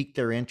 pique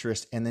their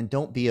interest, and then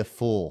don't be a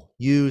fool.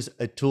 Use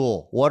a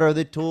tool. What are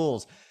the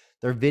tools?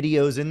 They're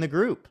videos in the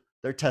group.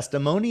 They're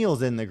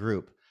testimonials in the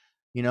group.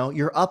 You know,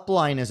 your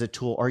upline is a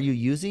tool. Are you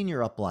using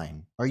your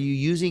upline? Are you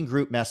using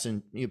group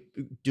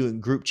doing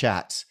group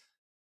chats?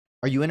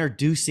 Are you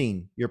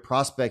introducing your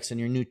prospects and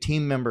your new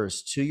team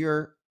members to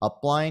your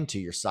upline, to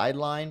your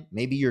sideline,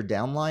 maybe your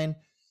downline?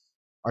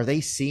 Are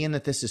they seeing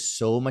that this is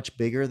so much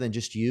bigger than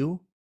just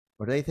you?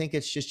 Or do they think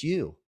it's just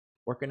you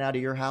working out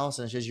of your house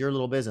and it's just your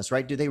little business,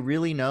 right? Do they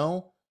really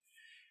know?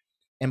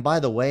 And by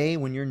the way,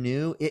 when you're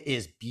new, it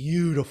is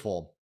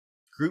beautiful.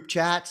 Group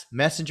chats,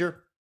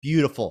 Messenger,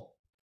 beautiful.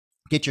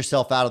 Get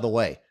yourself out of the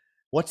way.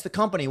 What's the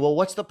company? Well,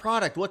 what's the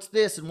product? What's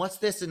this and what's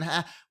this and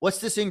what's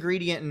this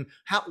ingredient and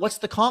what's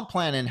the comp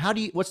plan and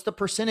what's the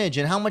percentage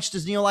and how much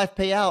does Neolife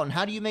pay out and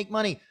how do you make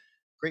money?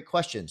 Great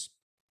questions.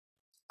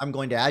 I'm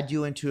going to add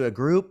you into a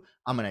group.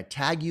 I'm going to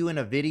tag you in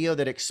a video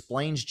that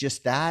explains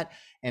just that.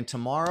 And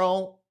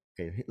tomorrow,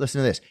 okay, listen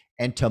to this.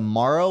 And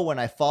tomorrow when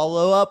I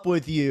follow up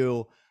with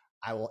you,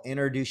 I will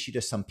introduce you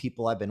to some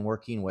people I've been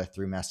working with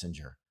through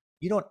Messenger.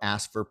 You don't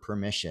ask for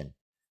permission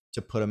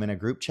to put them in a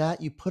group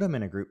chat. You put them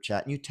in a group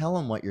chat and you tell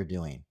them what you're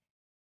doing.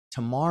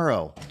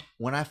 Tomorrow,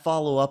 when I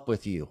follow up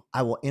with you,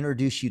 I will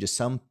introduce you to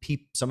some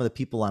of the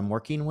people I'm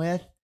working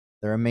with.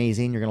 They're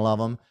amazing. You're going to love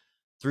them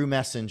through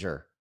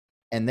Messenger.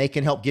 And they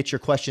can help get your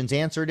questions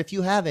answered if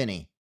you have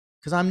any,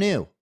 because I'm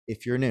new,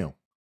 if you're new.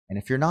 And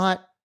if you're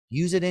not,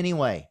 use it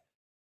anyway.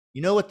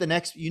 You know what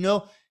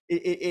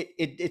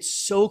it's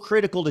so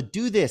critical to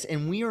do this.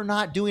 And we are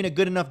not doing a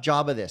good enough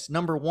job of this.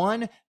 Number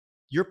one,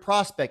 your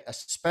prospect,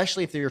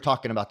 especially if you're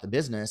talking about the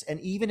business, and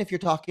even if you're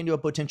talking to a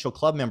potential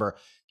club member,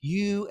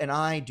 you and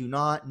I do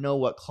not know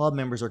what club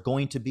members are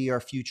going to be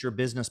our future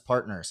business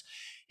partners.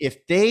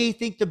 If they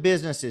think the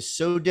business is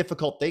so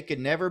difficult, they could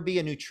never be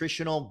a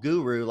nutritional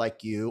guru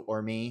like you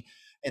or me,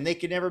 and they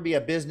could never be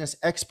a business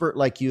expert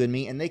like you and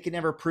me, and they can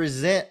never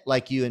present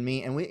like you and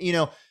me. And we,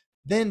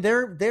 then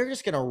they're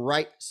just going to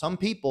write, some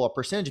people, a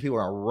percentage of people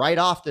are going to write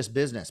off this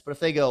business. But if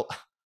they go,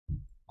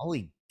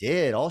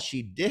 all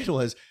she did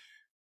was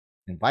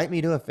invite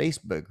me to a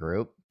Facebook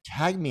group,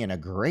 tag me in a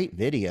great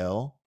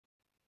video,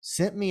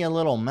 sent me a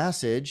little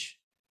message,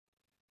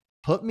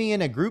 put me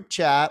in a group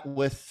chat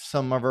with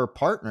some of her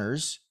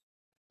partners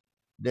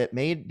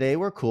they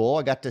were cool.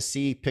 I got to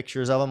see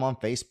pictures of them on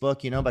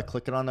Facebook, by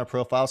clicking on their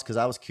profiles because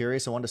I was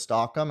curious. I wanted to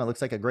stalk them. It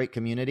looks like a great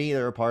community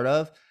they're a part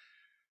of.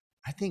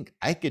 I think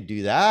I could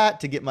do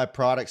that to get my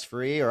products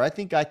free, or I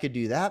think I could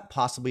do that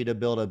possibly to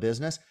build a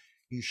business.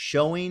 You're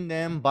showing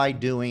them by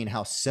doing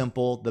how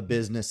simple the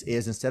business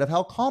is instead of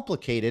how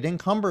complicated and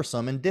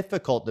cumbersome and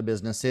difficult the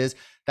business is.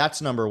 That's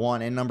number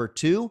one. And number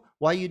two,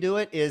 why you do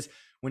it is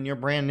when you're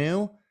brand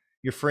new,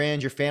 your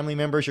friends, your family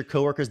members, your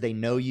coworkers, they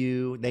know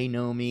you, they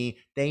know me,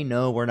 they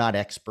know we're not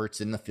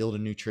experts in the field of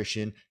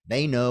nutrition.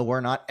 They know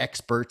we're not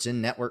experts in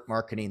network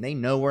marketing. They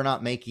know we're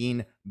not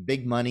making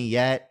big money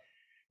yet.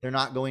 They're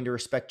not going to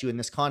respect you in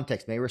this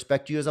context. May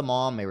respect you as a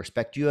mom, may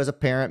respect you as a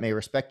parent, may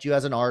respect you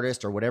as an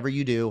artist or whatever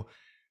you do,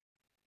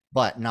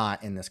 but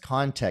not in this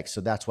context.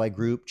 So that's why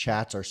group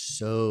chats are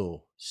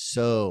so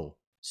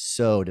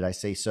did I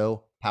say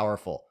so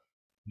powerful?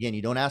 Again,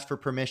 you don't ask for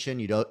permission.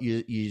 But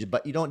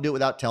you don't do it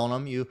without telling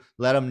them. You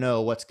let them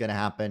know what's going to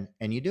happen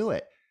and you do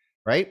it,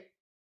 right?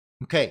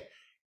 Okay.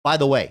 By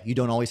the way, you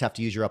don't always have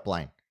to use your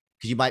upline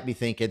because you might be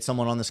thinking,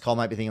 someone on this call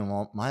might be thinking,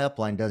 well, my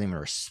upline doesn't even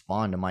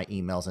respond to my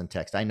emails and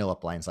text. I know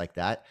uplines like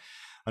that.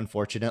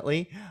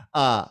 Unfortunately,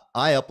 my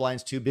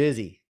upline's too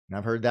busy. And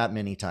I've heard that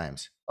many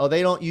times. Oh,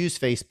 they don't use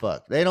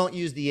Facebook. They don't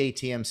use the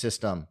ATM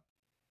system.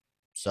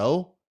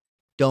 So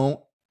don't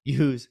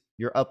use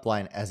your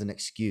upline as an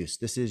excuse.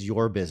 This is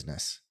your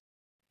business.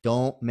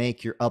 Don't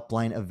make your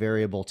upline a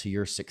variable to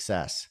your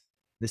success.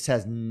 This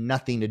has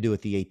nothing to do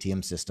with the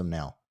ATM system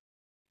now.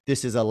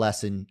 This is a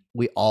lesson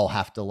we all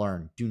have to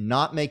learn. Do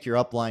not make your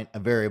upline a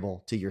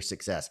variable to your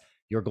success.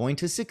 You're going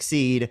to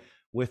succeed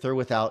with or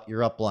without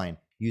your upline.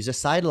 Use a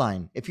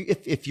sideline.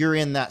 If you're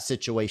in that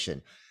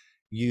situation,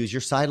 use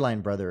your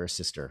sideline brother or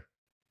sister.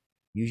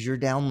 Use your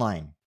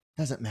downline.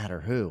 Doesn't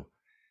matter who.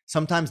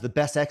 Sometimes the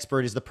best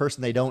expert is the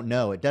person they don't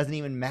know. It doesn't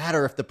even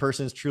matter if the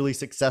person is truly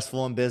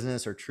successful in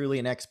business or truly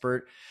an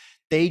expert.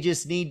 They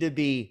just need to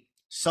be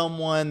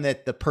someone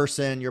that the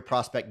person, your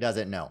prospect,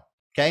 doesn't know.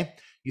 Okay?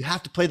 You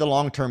have to play the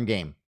long-term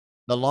game.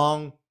 The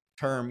long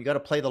term, you got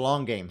to play the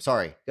long game.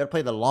 Sorry, you got to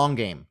play the long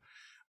game.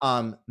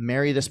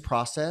 Marry this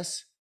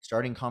process,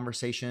 starting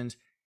conversations,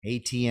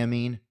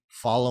 ATMing,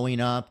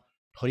 following up,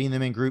 putting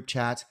them in group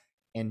chats,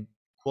 and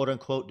quote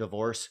unquote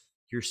divorce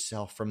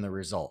yourself from the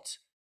results.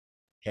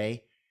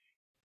 Okay?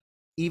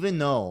 Even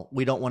though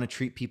we don't want to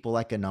treat people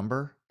like a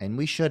number, and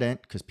we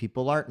shouldn't because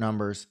people aren't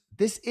numbers,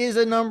 this is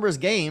a numbers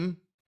game,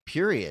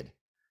 period.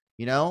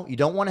 You know, you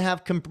don't want to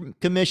have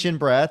commission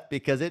breath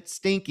because it's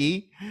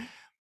stinky,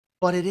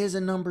 but it is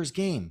a numbers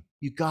game.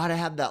 You got to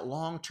have that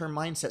long-term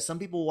mindset. Some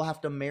people will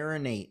have to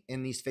marinate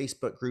in these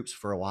Facebook groups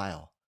for a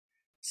while,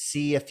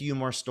 see a few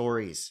more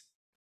stories,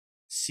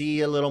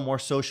 see a little more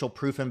social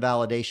proof and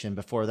validation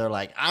before they're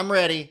like, I'm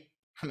ready.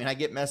 I mean, I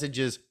get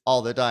messages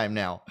all the time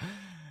now.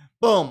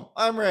 Boom,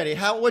 I'm ready.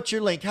 What's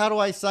your link? How do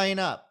I sign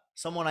up?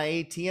 Someone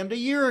I ATM'd a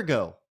year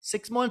ago,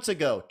 6 months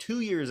ago,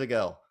 2 years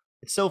ago.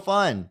 It's so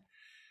fun.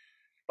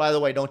 By the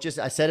way,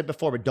 I said it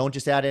before, but don't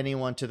just add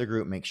anyone to the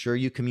group. Make sure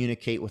you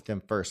communicate with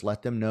them first.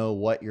 Let them know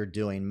what you're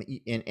doing.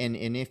 And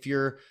if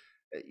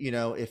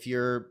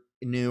you're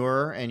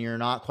newer and you're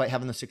not quite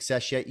having the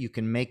success yet, you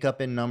can make up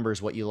in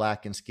numbers what you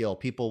lack in skill.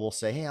 People will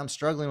say, hey, I'm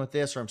struggling with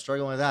this or I'm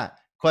struggling with that.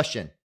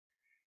 Question.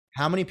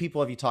 How many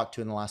people have you talked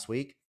to in the last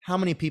week? How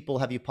many people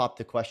have you popped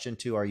the question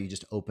to? Are you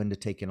just open to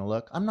taking a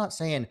look? I'm not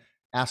saying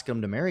ask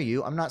them to marry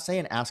you. I'm not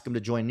saying ask them to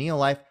join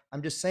Neolife.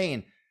 I'm just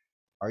saying,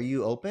 are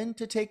you open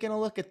to taking a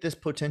look at this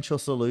potential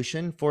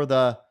solution for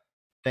the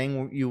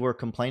thing you were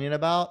complaining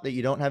about, that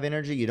you don't have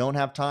energy, you don't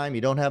have time, you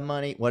don't have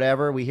money,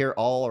 whatever we hear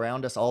all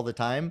around us all the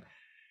time?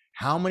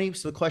 So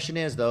the question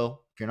is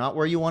though, if you're not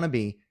where you want to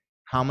be,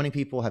 how many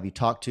people have you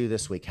talked to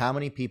this week? How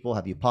many people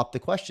have you popped the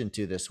question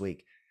to this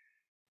week?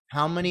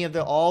 How many of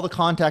all the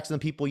contacts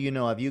and the people you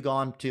know have you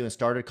gone to and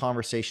started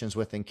conversations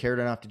with and cared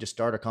enough to just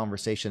start a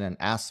conversation and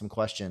ask some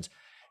questions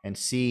and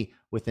see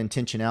with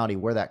intentionality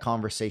where that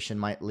conversation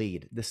might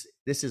lead? This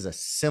is a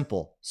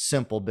simple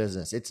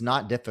business. It's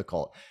not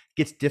difficult.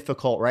 It gets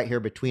difficult right here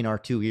between our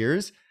two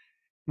ears.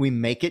 We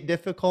make it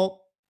difficult,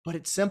 but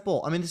it's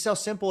simple. I mean, this is how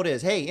simple it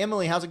is. Hey,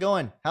 Emily, how's it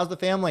going? How's the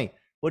family?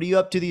 What are you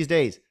up to these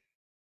days?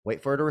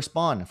 Wait for her to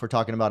respond if we're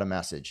talking about a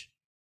message.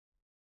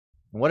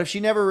 And what if she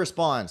never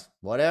responds?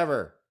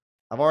 Whatever.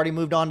 I've already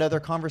moved on to other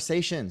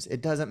conversations.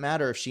 It doesn't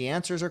matter if she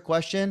answers her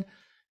question,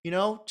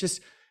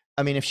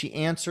 if she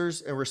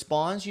answers and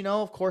responds,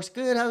 of course,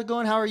 good. How's it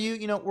going? How are you?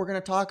 We're going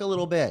to talk a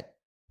little bit.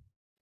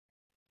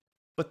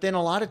 But then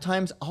a lot of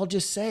times I'll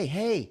just say,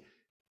 hey,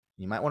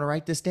 you might want to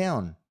write this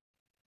down.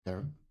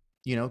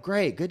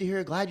 Great. Good to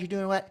hear. Glad you're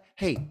doing what?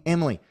 Hey,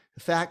 Emily,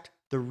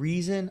 the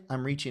reason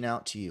I'm reaching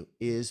out to you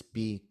is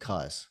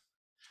because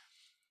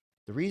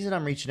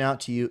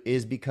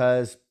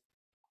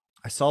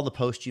I saw the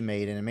post you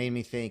made and it made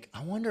me think,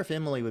 I wonder if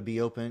Emily would be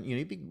open.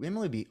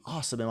 Emily would be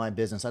awesome in my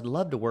business. I'd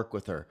love to work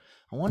with her.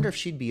 I wonder if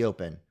she'd be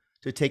open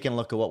to taking a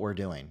look at what we're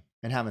doing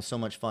and having so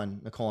much fun,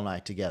 Nicole and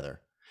I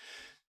together.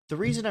 The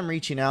reason I'm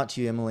reaching out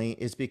to you, Emily,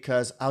 is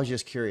because I was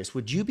just curious.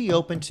 Would you be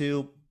open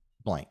to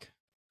blank?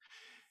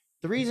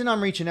 The reason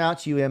I'm reaching out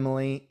to you,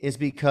 Emily, is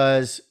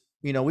because,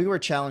 we were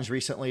challenged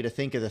recently to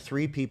think of the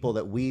 3 people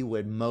that we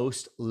would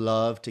most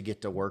love to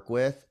get to work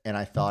with. And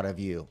I thought of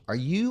you. Are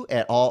you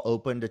at all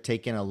open to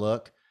taking a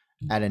look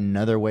add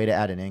another way to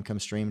add an income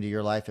stream to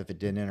your life if it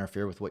didn't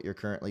interfere with what you're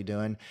currently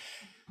doing.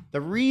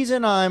 The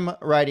reason I'm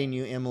writing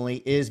you,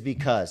 Emily, is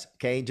because,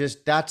 okay,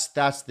 just that's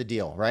the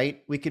deal,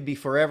 right? We could be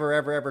forever,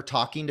 ever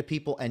talking to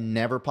people and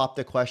never pop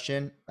the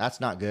question. That's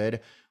not good.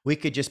 We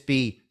could just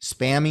be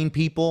spamming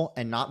people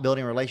and not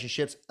building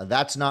relationships.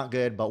 That's not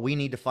good, but we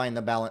need to find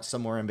the balance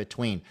somewhere in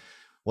between.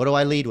 What do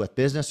I lead with?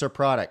 Business or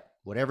product?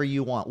 Whatever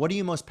you want. What are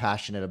you most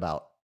passionate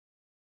about?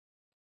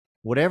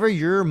 Whatever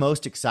you're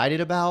most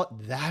excited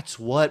about, that's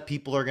what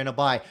people are going to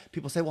buy.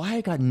 People say, well, I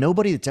got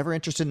nobody that's ever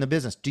interested in the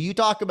business. Do you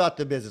talk about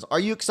the business?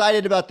 Are you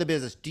excited about the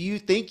business? Do you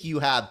think you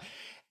have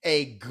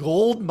a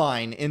gold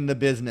mine in the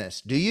business?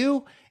 Do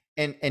you?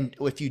 And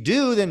if you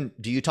do, then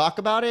do you talk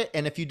about it?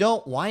 And if you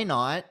don't, why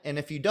not? And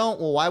if you don't,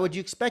 well, why would you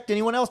expect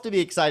anyone else to be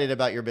excited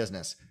about your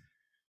business?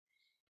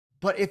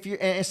 But if you're,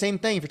 and same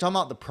thing, if you're talking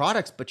about the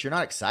products, but you're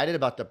not excited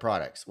about the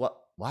products,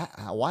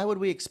 why would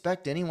we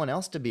expect anyone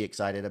else to be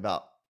excited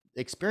about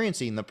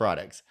experiencing the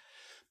products?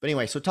 But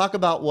anyway, so talk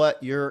about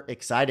what you're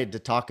excited to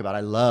talk about.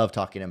 I love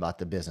talking about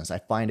the business. I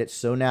find it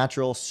so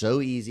natural,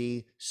 so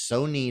easy,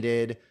 so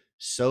needed.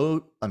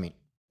 I mean,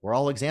 we're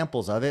all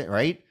examples of it,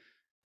 right?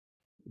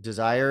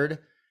 Desired.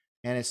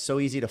 And it's so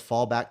easy to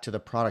fall back to the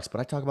products, but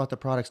I talk about the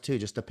products too.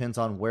 Just depends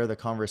on where the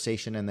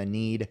conversation and the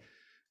need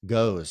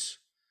goes.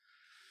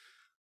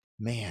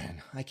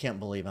 Man, I can't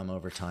believe I'm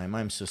over time.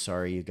 I'm so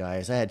sorry, you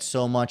guys. I had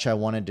so much I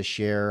wanted to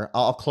share.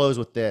 I'll close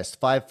with this.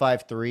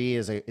 553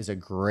 is a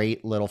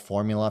great little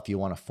formula if you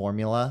want a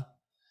formula.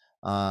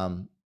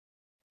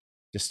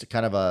 Just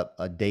kind of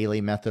a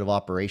daily method of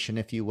operation,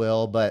 if you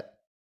will. But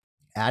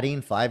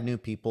adding 5 new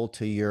people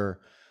to your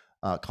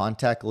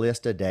contact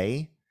list a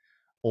day.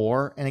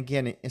 And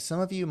again, some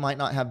of you might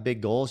not have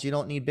big goals. You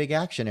don't need big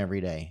action every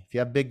day. If you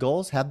have big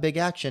goals, have big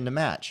action to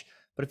match.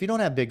 But if you don't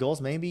have big goals,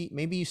 maybe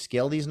you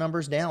scale these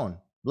numbers down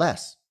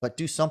less, but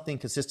do something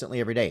consistently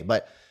every day.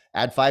 But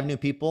add 5 new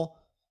people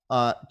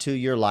to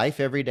your life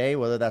every day,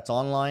 whether that's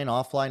online,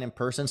 offline, in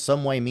person,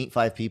 some way meet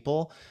 5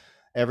 people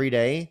every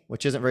day,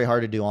 which isn't very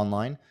hard to do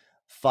online.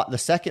 The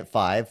second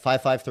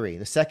 553,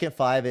 the second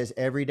 5 is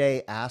every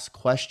day ask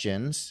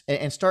questions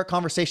and start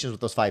conversations with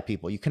those 5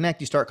 people. You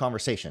connect, you start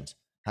conversations.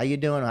 How you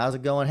doing? How's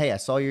it going? Hey, I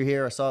saw you're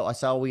here. I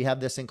saw we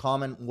have this in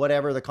common,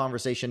 whatever the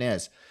conversation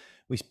is.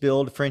 We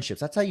build friendships.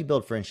 That's how you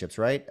build friendships,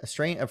 right?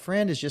 A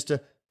friend is just a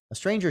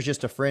stranger is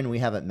just a friend we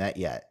haven't met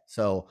yet.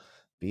 So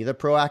be the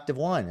proactive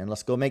one and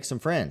let's go make some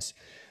friends.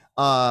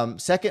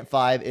 Second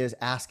 5 is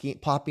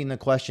popping the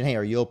question, hey,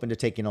 are you open to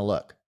taking a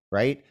look?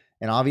 Right?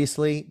 And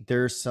obviously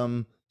there's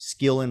some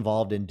skill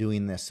involved in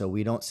doing this, so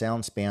we don't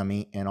sound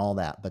spammy and all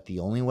that. But the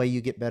only way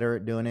you get better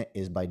at doing it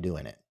is by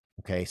doing it.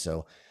 Okay,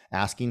 so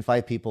asking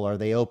 5 people, are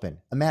they open?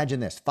 Imagine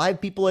this, 5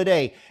 people a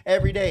day,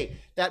 every day.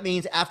 That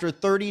means after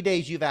 30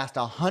 days, you've asked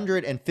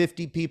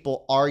 150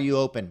 people, are you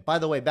open? By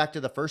the way, back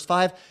to the first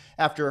 5,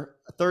 after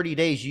 30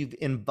 days,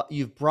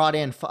 you've brought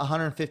in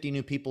 150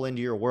 new people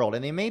into your world.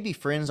 And they may be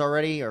friends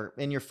already or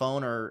in your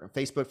phone or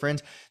Facebook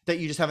friends that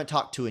you just haven't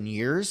talked to in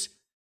years.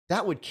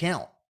 That would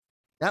count.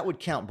 That would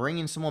count,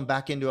 bringing someone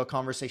back into a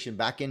conversation,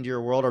 back into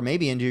your world, or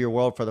maybe into your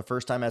world for the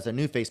first time as a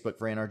new Facebook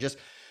friend, or just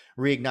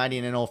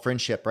reigniting an old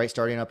friendship, right?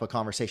 Starting up a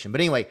conversation.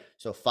 But anyway,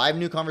 so 5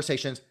 new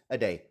conversations a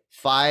day.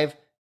 5,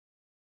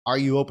 are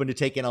you open to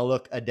taking a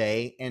look a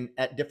day? And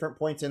at different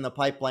points in the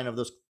pipeline of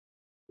those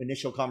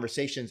initial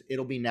conversations,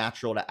 it'll be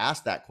natural to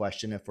ask that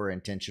question if we're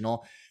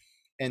intentional.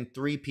 And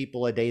 3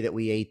 people a day that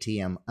we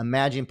ATM.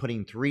 Imagine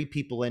putting 3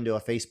 people into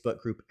a Facebook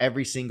group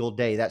every single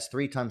day. That's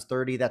 3 times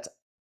 30. That's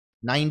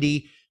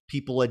 90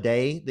 people a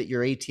day that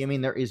you're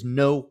ATMing. There is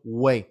no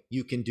way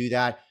you can do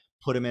that.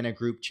 Put them in a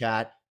group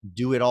chat,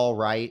 do it all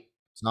right.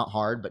 It's not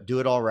hard, but do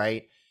it all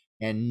right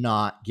and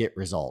not get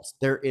results.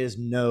 There is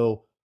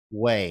no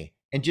way.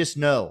 And just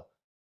know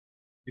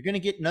you're going to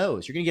get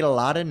no's. You're going to get a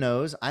lot of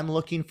no's. I'm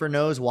looking for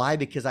no's. Why?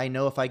 Because I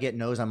know if I get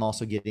no's, I'm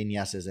also getting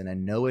yeses. And a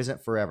no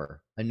isn't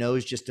forever. A no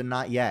is just a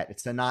not yet.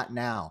 It's a not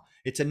now.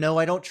 It's a no,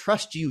 I don't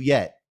trust you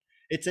yet.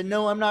 It's a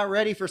no, I'm not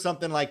ready for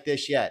something like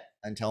this yet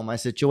until my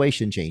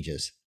situation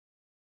changes.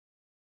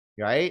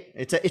 Right?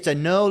 It's a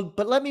no,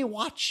 but let me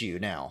watch you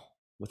now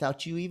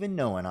without you even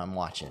knowing I'm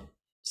watching.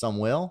 Some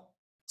will,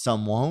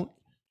 some won't,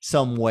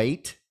 some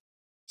wait,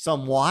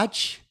 some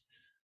watch.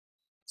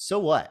 So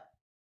what?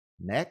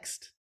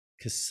 Next,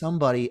 because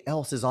somebody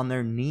else is on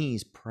their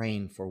knees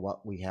praying for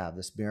what we have,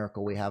 this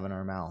miracle we have in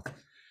our mouth.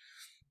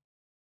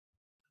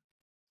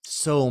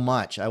 So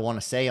much I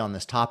want to say on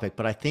this topic,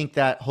 but I think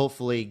that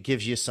hopefully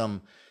gives you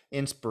some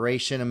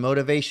inspiration and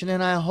motivation.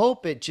 And I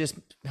hope it just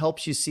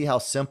helps you see how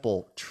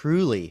simple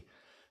truly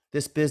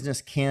this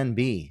business can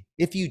be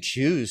if you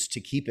choose to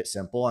keep it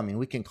simple. I mean,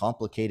 we can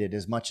complicate it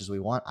as much as we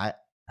want.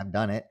 I've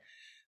done it.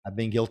 I've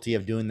been guilty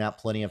of doing that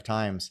plenty of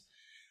times.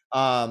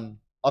 I'll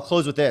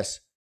close with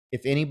this.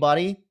 If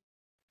anybody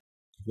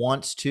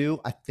wants to,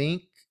 I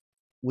think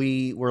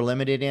we were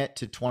limiting it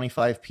to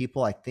 25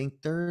 people. I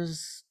think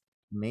there's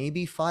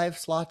maybe 5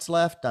 slots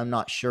left. I'm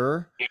not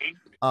sure.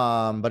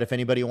 But if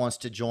anybody wants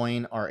to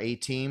join our A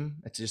team,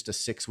 it's just a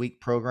 6-week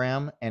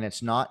program, and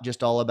it's not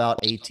just all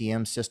about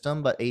ATM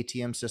system, but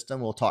ATM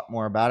system. We'll talk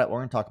more about it. We're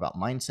going to talk about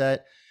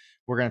mindset.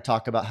 We're going to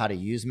talk about how to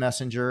use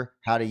Messenger,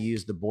 how to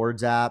use the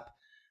Boards app.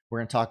 We're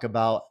going to talk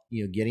about,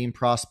 getting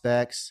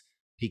prospects,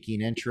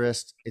 piquing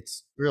interest.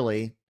 It's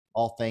really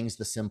all things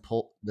the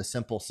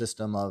simple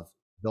system of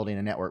building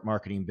a network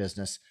marketing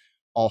business,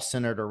 all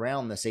centered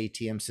around this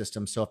ATM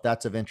system. So if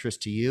that's of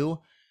interest to you,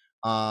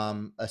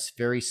 it's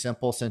very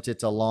simple. Since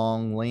it's a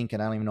long link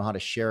and I don't even know how to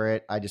share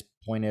it, I just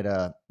pointed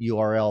a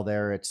URL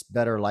there. It's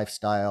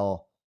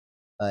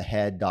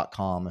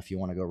betterlifestyleahead.com if you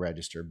want to go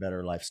register,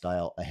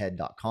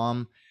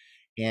 betterlifestyleahead.com.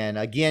 And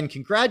again,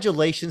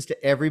 congratulations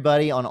to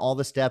everybody on all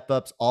the step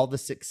ups, all the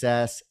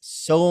success,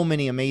 so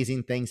many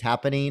amazing things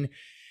happening.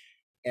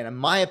 And in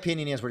my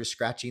opinion is we're just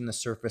scratching the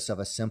surface of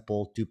a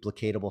simple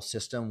duplicatable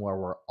system where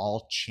we're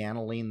all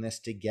channeling this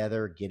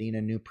together, getting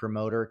a new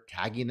promoter,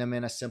 tagging them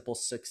in a simple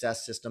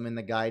success system in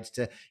the guides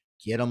to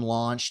get them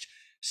launched,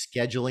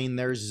 scheduling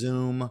their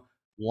Zoom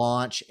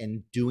launch,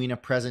 and doing a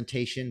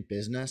presentation,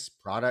 business,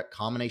 product,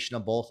 combination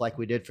of both, like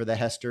we did for the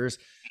Hesters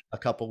a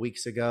couple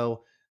weeks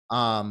ago,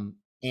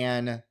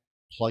 and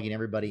plugging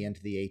everybody into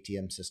the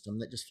ATM system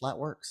that just flat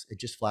works. It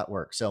just flat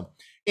works. So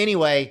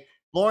anyway,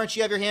 Lawrence,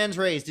 you have your hands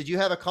raised. Did you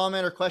have a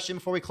comment or question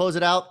before we close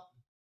it out?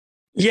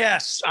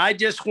 Yes, I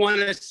just want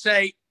to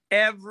say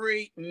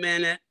every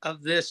minute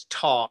of this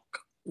talk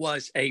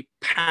was a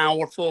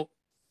powerful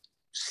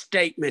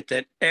statement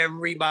that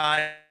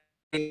everybody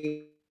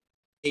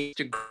needs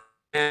to grab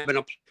and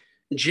apply.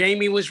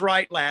 Jamie was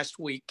right last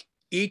week.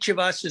 Each of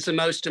us is the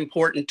most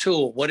important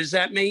tool. What does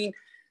that mean?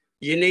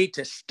 You need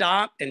to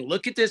stop and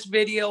look at this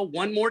video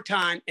one more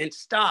time and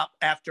stop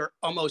after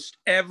almost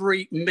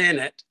every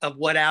minute of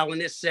what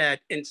Allan has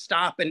said, and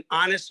stop and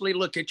honestly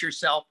look at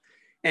yourself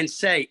and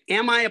say,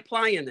 am I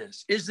applying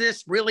this? Is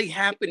this really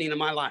happening in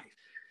my life?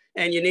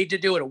 And you need to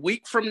do it a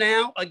week from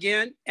now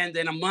again, and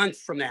then a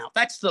month from now.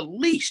 That's the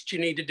least you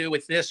need to do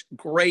with this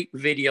great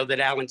video that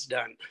Allan's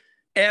done.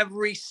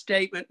 Every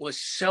statement was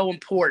so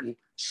important,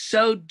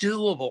 so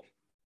doable.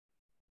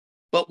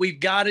 But we've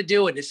got to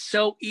do it. It's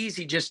so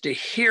easy just to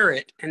hear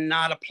it and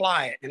not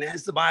apply it. And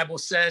as the Bible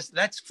says,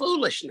 that's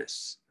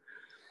foolishness.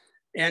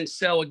 And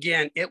so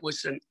again, it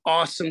was an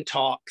awesome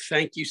talk.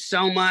 Thank you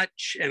so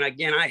much. And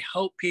again, I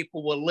hope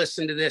people will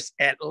listen to this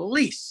at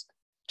least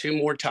 2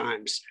 more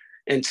times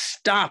and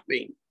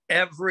stopping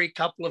every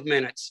couple of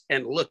minutes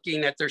and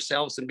looking at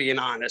themselves and being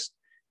honest.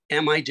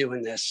 Am I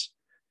doing this?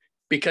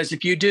 Because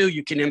if you do,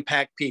 you can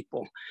impact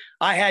people.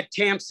 I had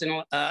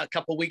Tamsin a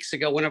couple of weeks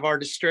ago, one of our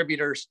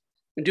distributors,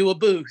 do a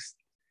booth,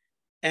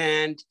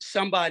 and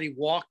somebody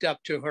walked up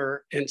to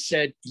her and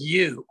said,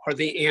 "You are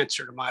the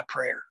answer to my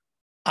prayer.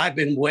 I've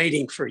been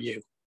waiting for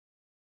you."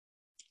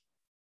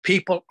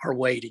 People are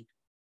waiting.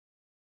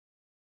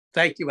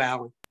 Thank you,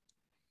 Allan.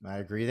 I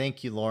agree.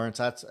 Thank you, Lawrence.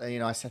 That's,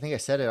 I think I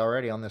said it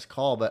already on this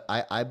call, but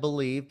I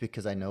believe,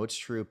 because I know it's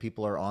true,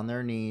 people are on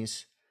their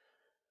knees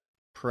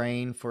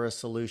praying for a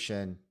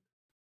solution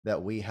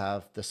that we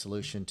have the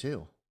solution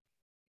to.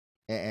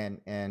 And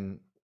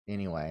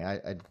anyway,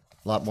 a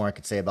lot more I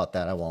could say about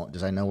that. I won't,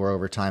 because I know we're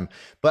over time.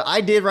 But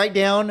I did write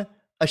down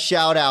a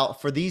shout out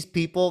for these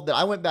people that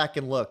I went back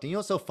and looked. And you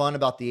know what's so fun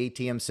about the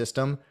ATM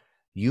system?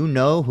 You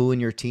know who in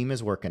your team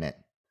is working it.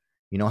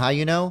 You know how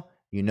you know?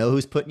 You know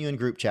who's putting you in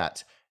group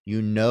chats.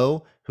 You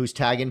know who's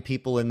tagging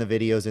people in the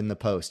videos in the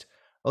post.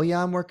 Oh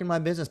yeah, I'm working my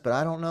business, but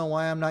I don't know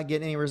why I'm not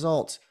getting any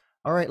results.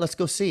 All right, let's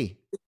go see.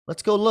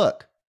 Let's go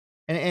look.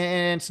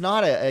 And it's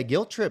not a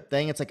guilt trip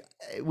thing. It's like,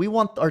 we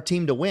want our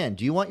team to win.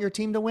 Do you want your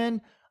team to win?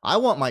 I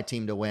want my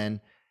team to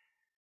win.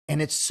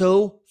 And it's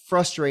so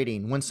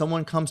frustrating when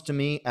someone comes to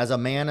me as a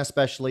man,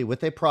 especially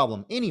with a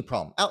problem, any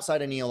problem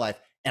outside of Neolife,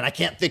 and I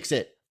can't fix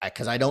it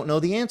because I don't know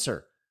the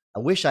answer. I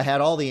wish I had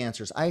all the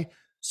answers. I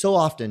so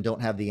often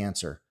don't have the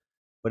answer.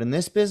 But in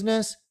this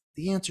business,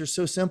 the answer is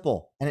so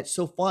simple, and it's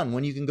so fun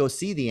when you can go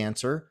see the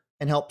answer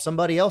and help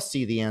somebody else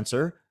see the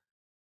answer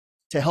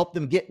to help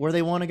them get where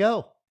they want to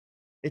go.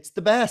 It's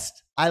the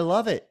best. I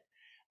love it.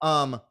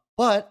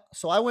 But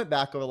so I went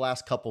back over the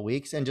last couple of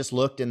weeks and just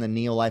looked in the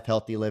Neolife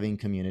Healthy Living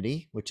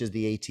community, which is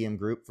the ATM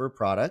group for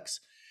products,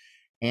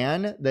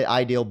 and the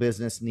Ideal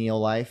Business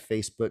Neolife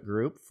Facebook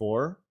group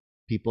for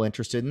people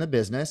interested in the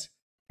business.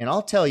 And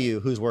I'll tell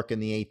you who's working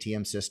the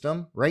ATM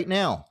system right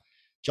now.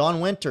 John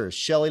Winters,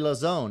 Shelly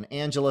Lazone,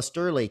 Angela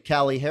Sturley,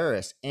 Callie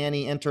Harris,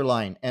 Annie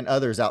Interline, and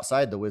others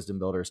outside the Wisdom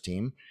Builders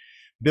team.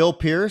 Bill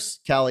Pierce,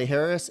 Callie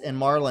Harris, and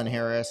Marlon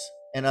Harris,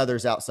 and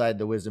others outside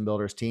the Wisdom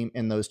Builders team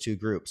in those 2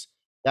 groups.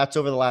 That's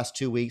over the last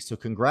 2 weeks. So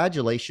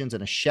congratulations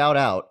and a shout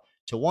out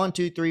to 1,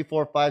 2, 3,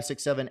 4, 5,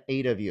 6, 7,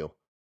 8 of you.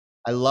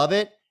 I love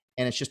it.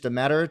 And it's just a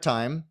matter of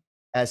time,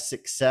 as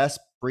success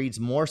breeds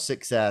more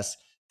success,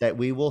 that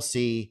we will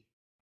see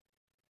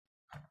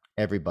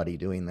everybody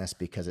doing this,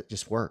 because it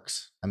just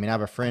works. I mean, I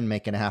have a friend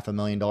making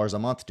 $500,000 a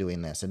month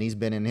doing this, and he's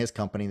been in his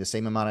company the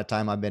same amount of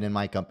time I've been in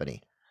my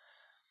company.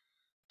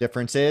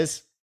 Difference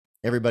is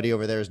everybody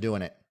over there is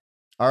doing it.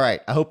 All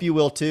right. I hope you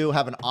will too.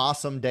 Have an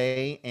awesome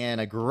day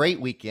and a great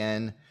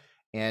weekend.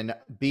 and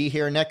be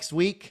here next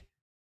week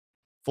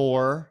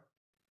for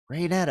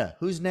Raynetta.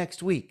 Who's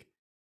next week?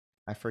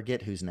 I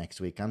forget who's next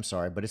week. I'm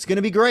sorry, but it's going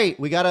to be great.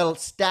 We got a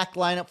stacked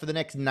lineup for the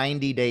next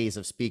 90 days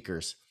of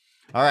speakers.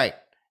 All right.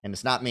 And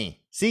it's not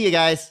me. See you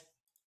guys.